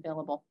parking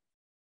available.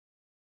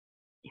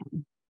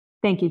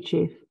 Thank you,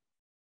 Chief.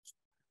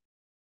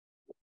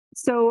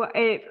 So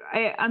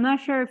I'm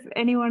not sure if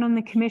anyone on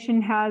the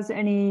commission has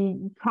any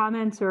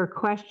comments or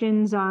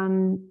questions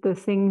on the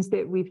things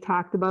that we've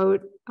talked about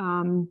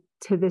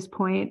to this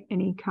point.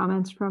 Any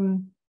comments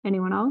from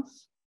anyone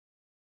else?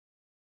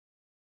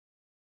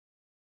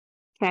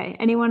 Okay,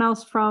 anyone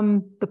else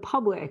from the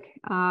public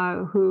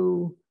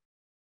who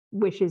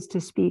wishes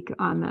to speak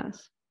on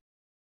this?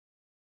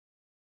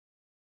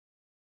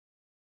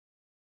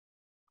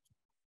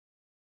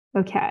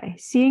 Okay,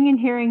 seeing and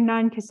hearing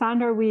none.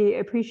 Cassandra, we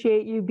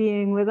appreciate you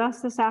being with us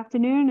this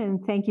afternoon,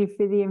 and thank you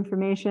for the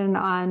information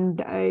on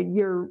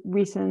your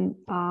recent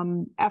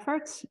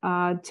efforts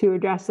to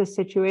address this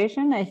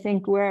situation. I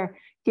think we're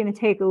going to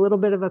take a little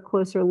bit of a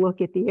closer look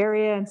at the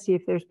area and see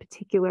if there's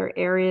particular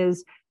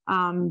areas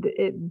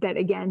that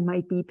again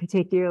might be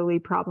particularly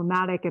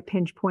problematic, a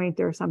pinch point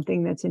or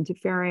something that's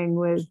interfering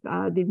with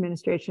the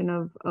administration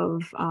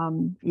of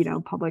you know,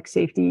 public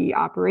safety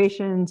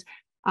operations.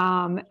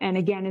 And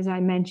again, as I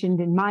mentioned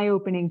in my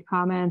opening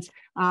comments,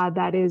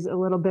 that is a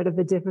little bit of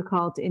a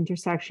difficult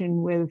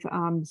intersection with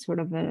sort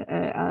of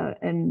a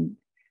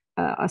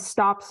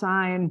stop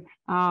sign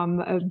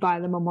by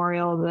the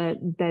memorial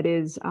that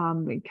is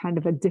kind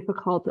of a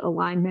difficult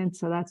alignment.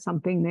 So that's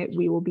something that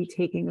we will be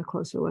taking a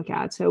closer look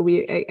at. So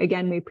we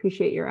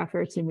appreciate your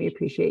efforts, and we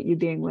appreciate you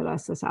being with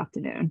us this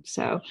afternoon.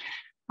 So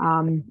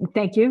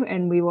thank you,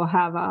 and we will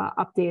have an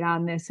update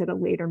on this at a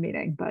later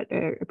meeting, but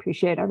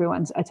appreciate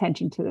everyone's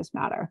attention to this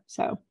matter.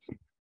 So,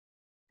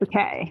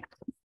 okay.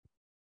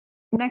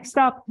 Next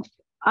up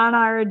on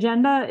our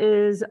agenda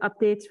is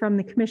updates from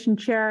the commission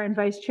chair and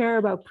vice chair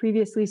about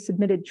previously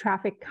submitted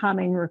traffic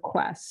calming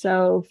requests.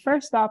 So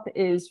first up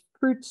is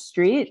Fruit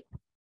Street.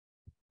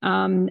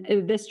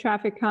 This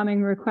traffic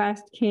calming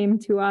request came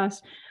to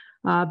us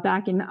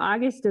back in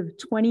August of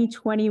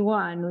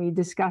 2021. We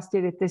discussed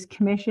it at this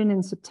commission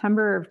in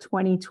September of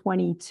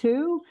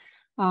 2022.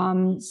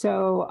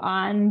 So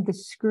on the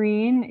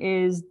screen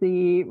is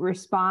the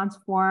response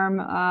form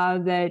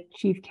that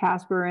Chief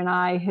Casper and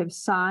I have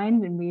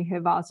signed, and we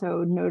have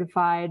also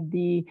notified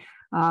the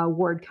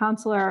ward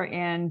councilor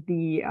and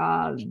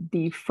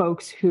the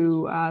folks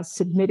who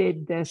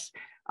submitted this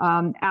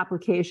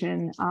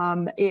application.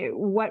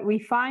 What we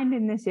find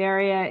in this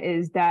area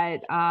is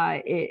that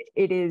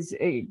it is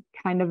a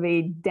kind of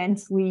a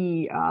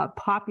densely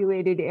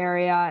populated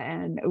area,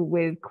 and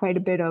with quite a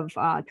bit of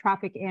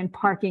traffic and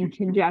parking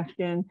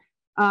congestion.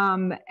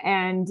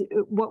 And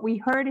what we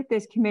heard at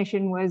this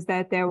commission was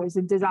that there was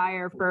a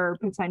desire for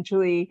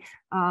potentially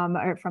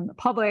or from the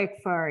public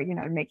for, you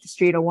know, to make the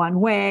street a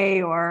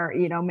one-way, or,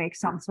 you know, make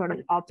some sort of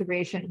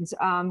alterations.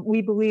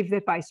 We believe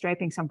that by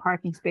striping some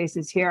parking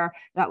spaces here,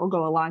 that will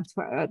go a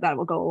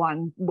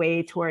long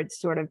way towards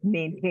sort of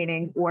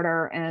maintaining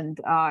order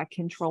and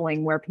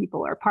controlling where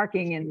people are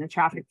parking in the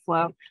traffic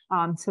flow.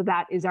 So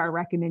that is our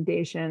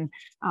recommendation,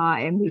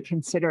 and we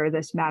consider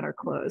this matter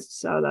closed.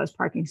 So those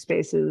parking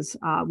spaces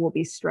will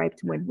be striped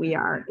when we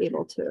are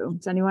able to.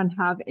 Does anyone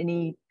have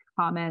any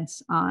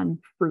comments on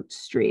Fruit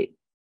Street?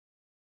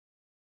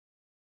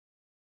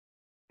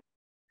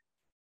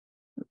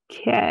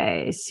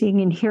 Okay,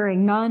 seeing and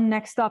hearing none.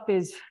 Next up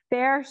is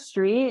Fair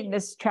Street.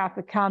 This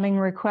traffic calming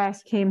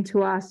request came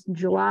to us in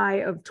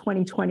July of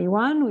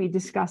 2021. We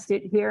discussed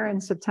it here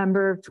in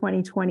September of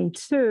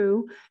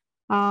 2022.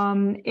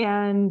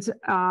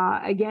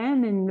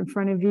 Again, in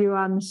front of you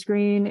on the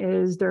screen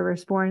is the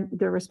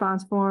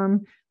response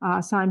form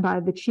signed by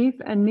the chief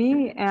and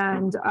me.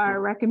 And our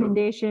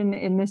recommendation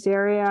in this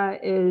area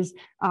is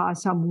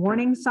some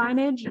warning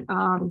signage.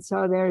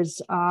 So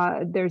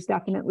there's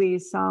definitely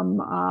some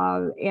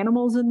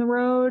animals in the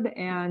road,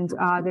 and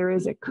there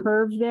is a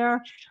curve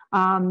there.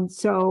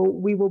 So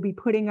we will be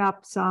putting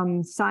up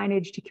some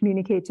signage to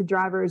communicate to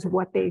drivers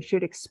what they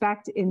should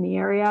expect in the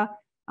area.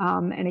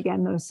 And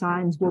again, those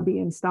signs will be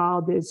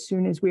installed as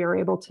soon as we are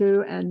able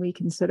to, and we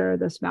consider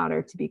this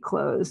matter to be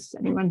closed.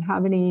 Anyone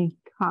have any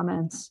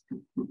comments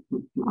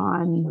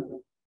on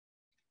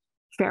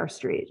Fair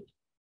Street?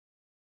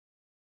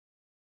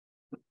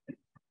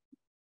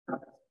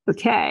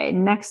 Okay,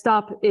 next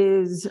up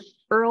is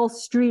Earl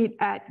Street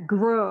at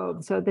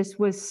Grove. So this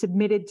was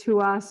submitted to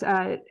us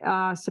at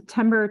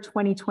September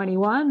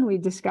 2021. We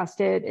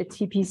discussed it at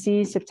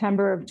TPC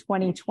September of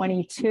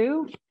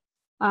 2022.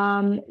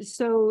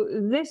 So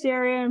this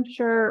area, I'm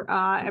sure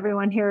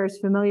everyone here is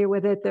familiar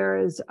with it. There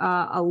is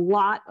a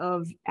lot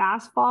of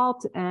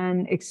asphalt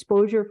and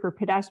exposure for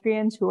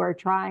pedestrians who are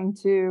trying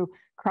to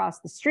cross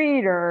the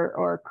street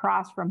or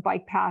cross from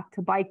bike path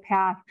to bike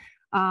path.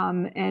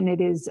 And it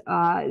is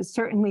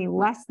certainly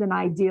less than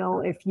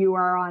ideal if you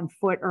are on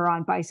foot or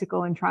on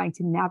bicycle and trying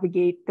to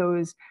navigate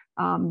those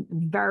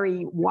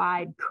very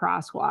wide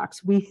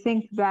crosswalks. We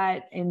think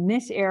that in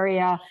this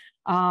area,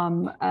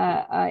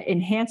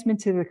 enhancement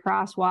to the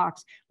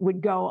crosswalks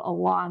would go a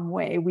long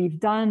way. We've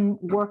done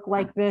work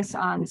like this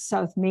on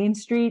South Main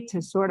Street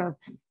to sort of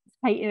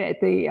tighten at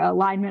the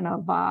alignment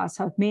of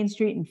South Main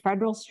Street and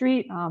Federal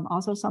Street,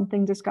 also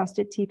something discussed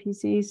at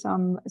TPC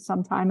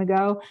some time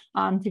ago,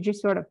 to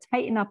just sort of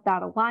tighten up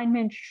that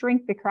alignment,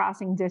 shrink the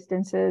crossing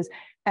distances,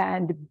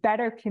 and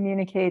better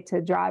communicate to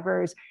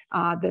drivers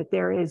that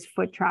there is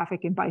foot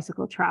traffic and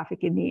bicycle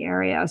traffic in the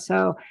area.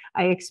 So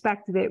I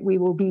expect that we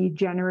will be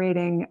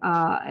generating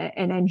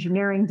an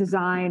engineering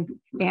design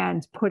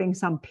and putting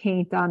some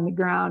paint on the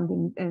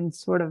ground and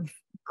sort of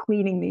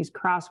cleaning these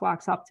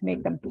crosswalks up to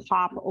make them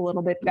pop a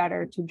little bit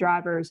better to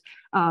drivers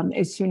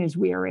as soon as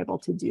we are able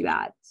to do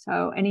that.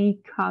 So any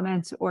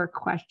comments or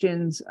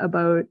questions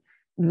about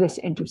this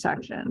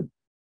intersection?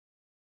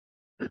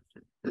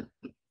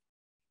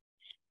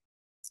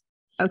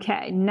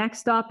 Okay,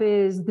 next up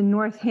is the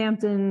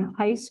Northampton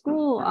High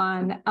School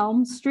on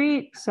Elm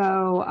Street.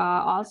 So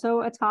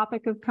also a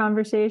topic of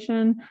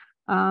conversation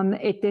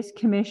at this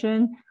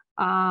commission.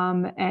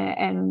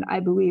 And I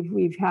believe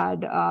we've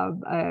had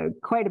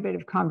quite a bit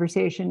of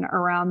conversation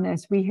around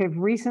this. We have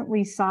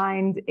recently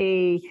signed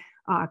a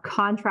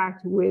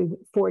contract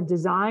for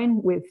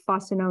design with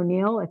Fuss &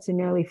 O'Neill. It's a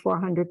nearly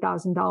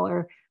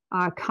 $400,000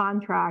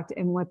 contract.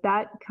 And what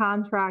that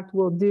contract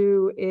will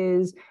do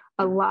is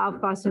allow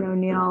Fuss &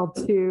 O'Neill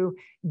to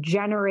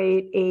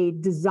generate a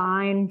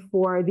design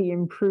for the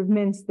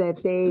improvements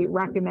that they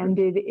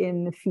recommended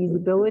in the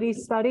feasibility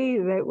study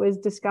that was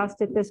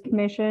discussed at this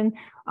commission,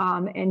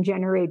 and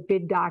generate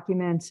bid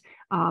documents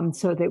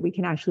so that we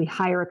can actually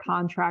hire a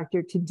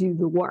contractor to do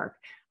the work.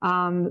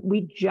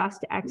 We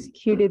just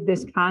executed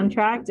this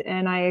contract,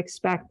 and I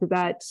expect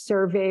that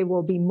survey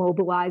will be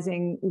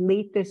mobilizing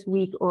late this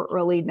week or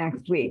early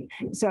next week.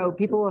 So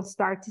people will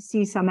start to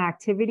see some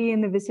activity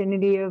in the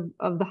vicinity of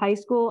the high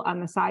school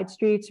on the side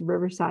streets,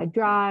 Riverside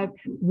Drive,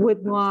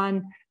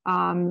 Woodlawn.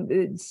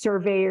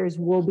 Surveyors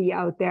will be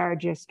out there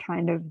just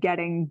kind of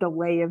getting the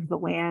lay of the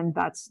land.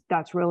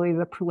 That's really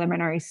the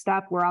preliminary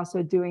step. We're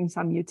also doing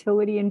some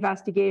utility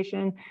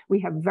investigation. We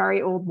have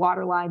very old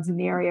water lines in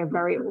the area,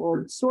 very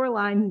old sewer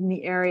lines in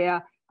the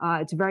area.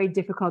 It's very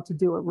difficult to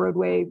do a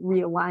roadway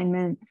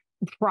realignment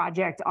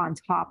project on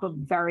top of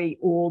very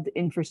old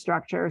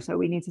infrastructure. So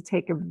we need to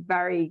take a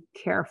very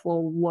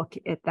careful look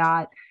at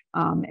that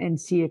and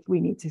see if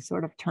we need to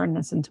sort of turn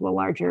this into a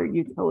larger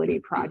utility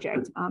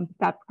project.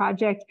 That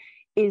project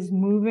is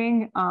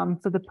moving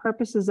for the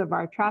purposes of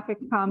our traffic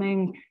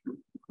calming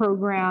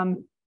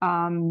program.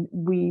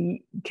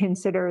 We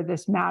consider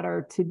this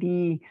matter to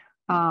be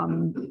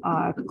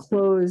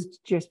closed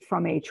just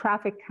from a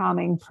traffic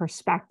calming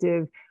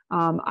perspective.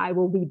 I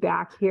will be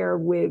back here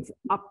with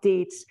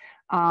updates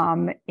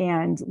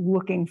and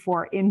looking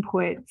for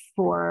input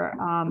for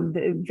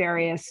the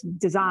various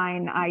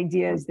design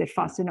ideas that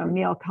Fuss &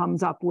 O'Neill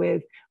comes up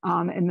with,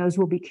 and those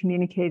will be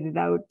communicated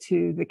out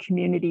to the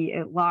community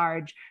at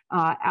large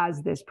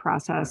as this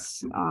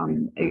process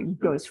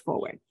goes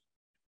forward.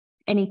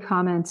 Any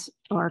comments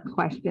or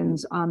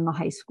questions on the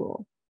high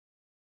school?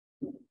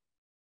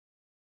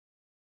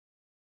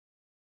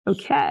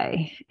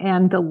 Okay,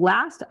 and the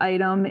last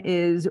item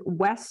is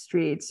West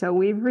Street. So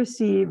we've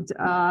received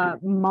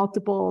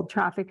multiple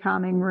traffic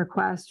calming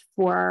requests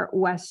for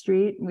West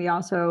Street. We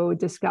also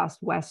discussed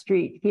West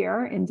Street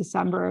here in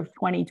December of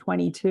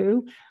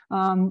 2022.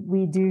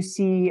 We do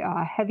see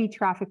heavy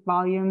traffic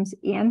volumes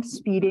and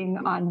speeding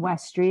on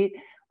West Street.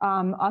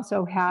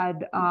 also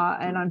had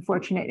an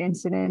unfortunate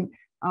incident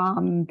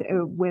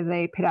with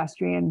a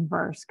pedestrian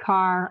versus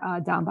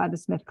car down by the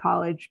Smith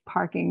College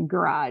parking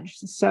garage.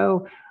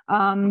 So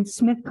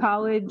Smith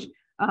College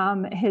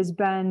has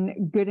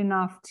been good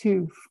enough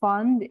to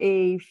fund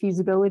a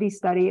feasibility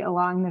study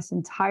along this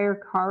entire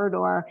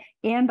corridor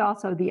and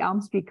also the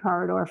Elm Street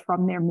corridor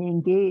from their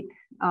main gate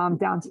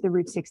down to the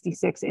Route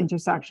 66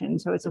 intersection.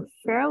 So it's a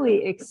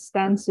fairly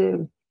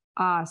extensive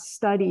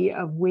study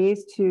of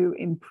ways to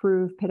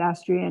improve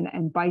pedestrian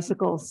and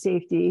bicycle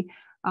safety.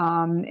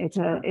 It's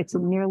a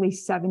nearly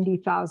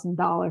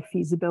 $70,000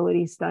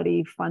 feasibility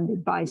study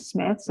funded by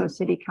Smith. So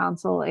City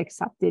Council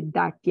accepted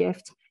that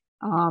gift.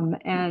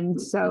 And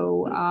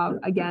so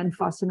again,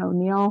 Fuss and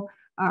O'Neill,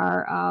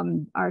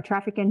 our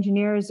traffic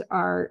engineers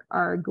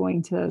are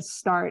going to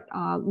start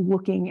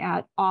looking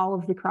at all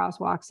of the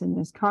crosswalks in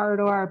this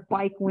corridor,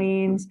 bike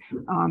lanes,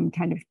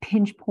 kind of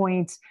pinch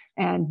points,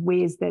 and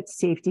ways that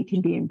safety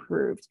can be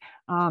improved.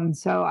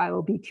 So I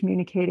will be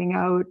communicating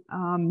out,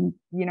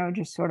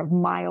 just sort of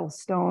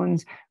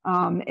milestones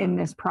in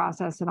this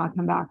process, and I'll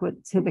come back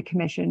to the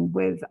commission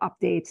with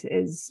updates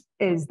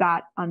as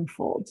that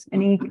unfolds.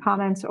 Any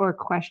comments or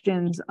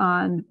questions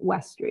on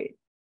West Street?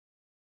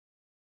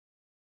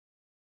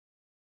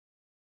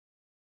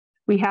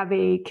 We have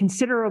a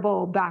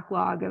considerable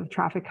backlog of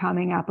traffic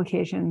calming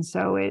applications,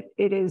 so it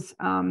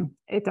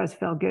does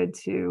feel good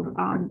to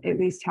at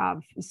least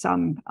have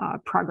some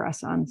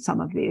progress on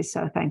some of these.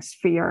 So thanks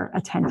for your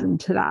attention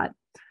to that.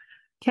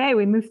 Okay,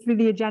 we move through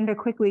the agenda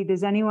quickly.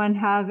 Does anyone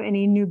have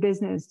any new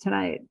business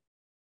tonight?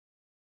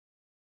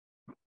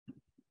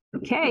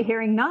 Okay,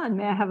 hearing none,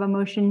 may I have a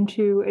motion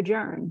to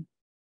adjourn?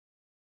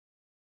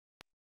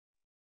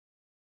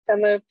 So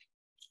moved.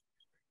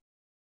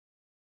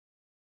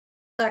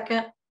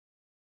 Second.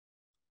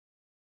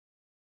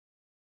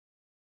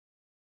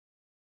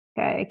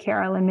 Okay,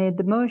 Carolyn made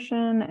the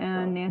motion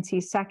and Nancy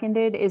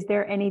seconded. Is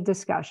there any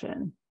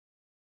discussion?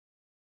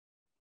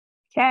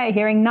 Okay,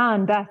 hearing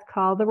none. Beth,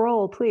 call the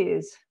roll,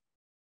 please.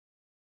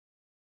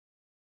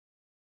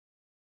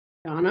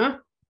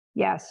 Donna,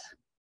 Yes.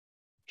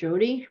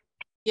 Jody,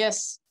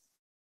 Yes.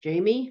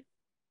 Jamie,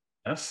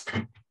 Yes.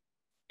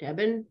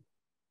 Debin,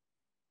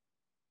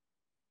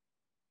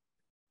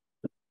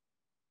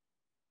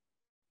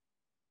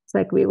 It's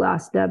like we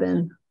lost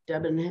Debin.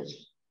 Debin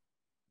has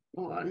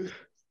one.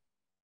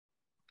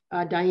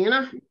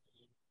 Diana,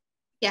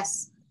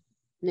 Yes.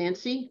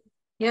 Nancy,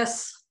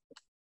 Yes.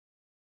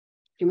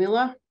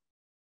 Jamila,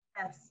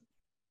 Yes.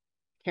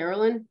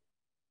 Carolyn.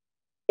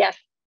 Yes.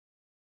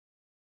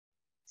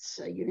 It's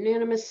a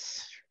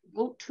unanimous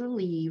vote to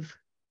leave.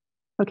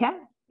 Okay,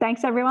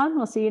 thanks everyone.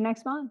 We'll see you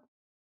next month.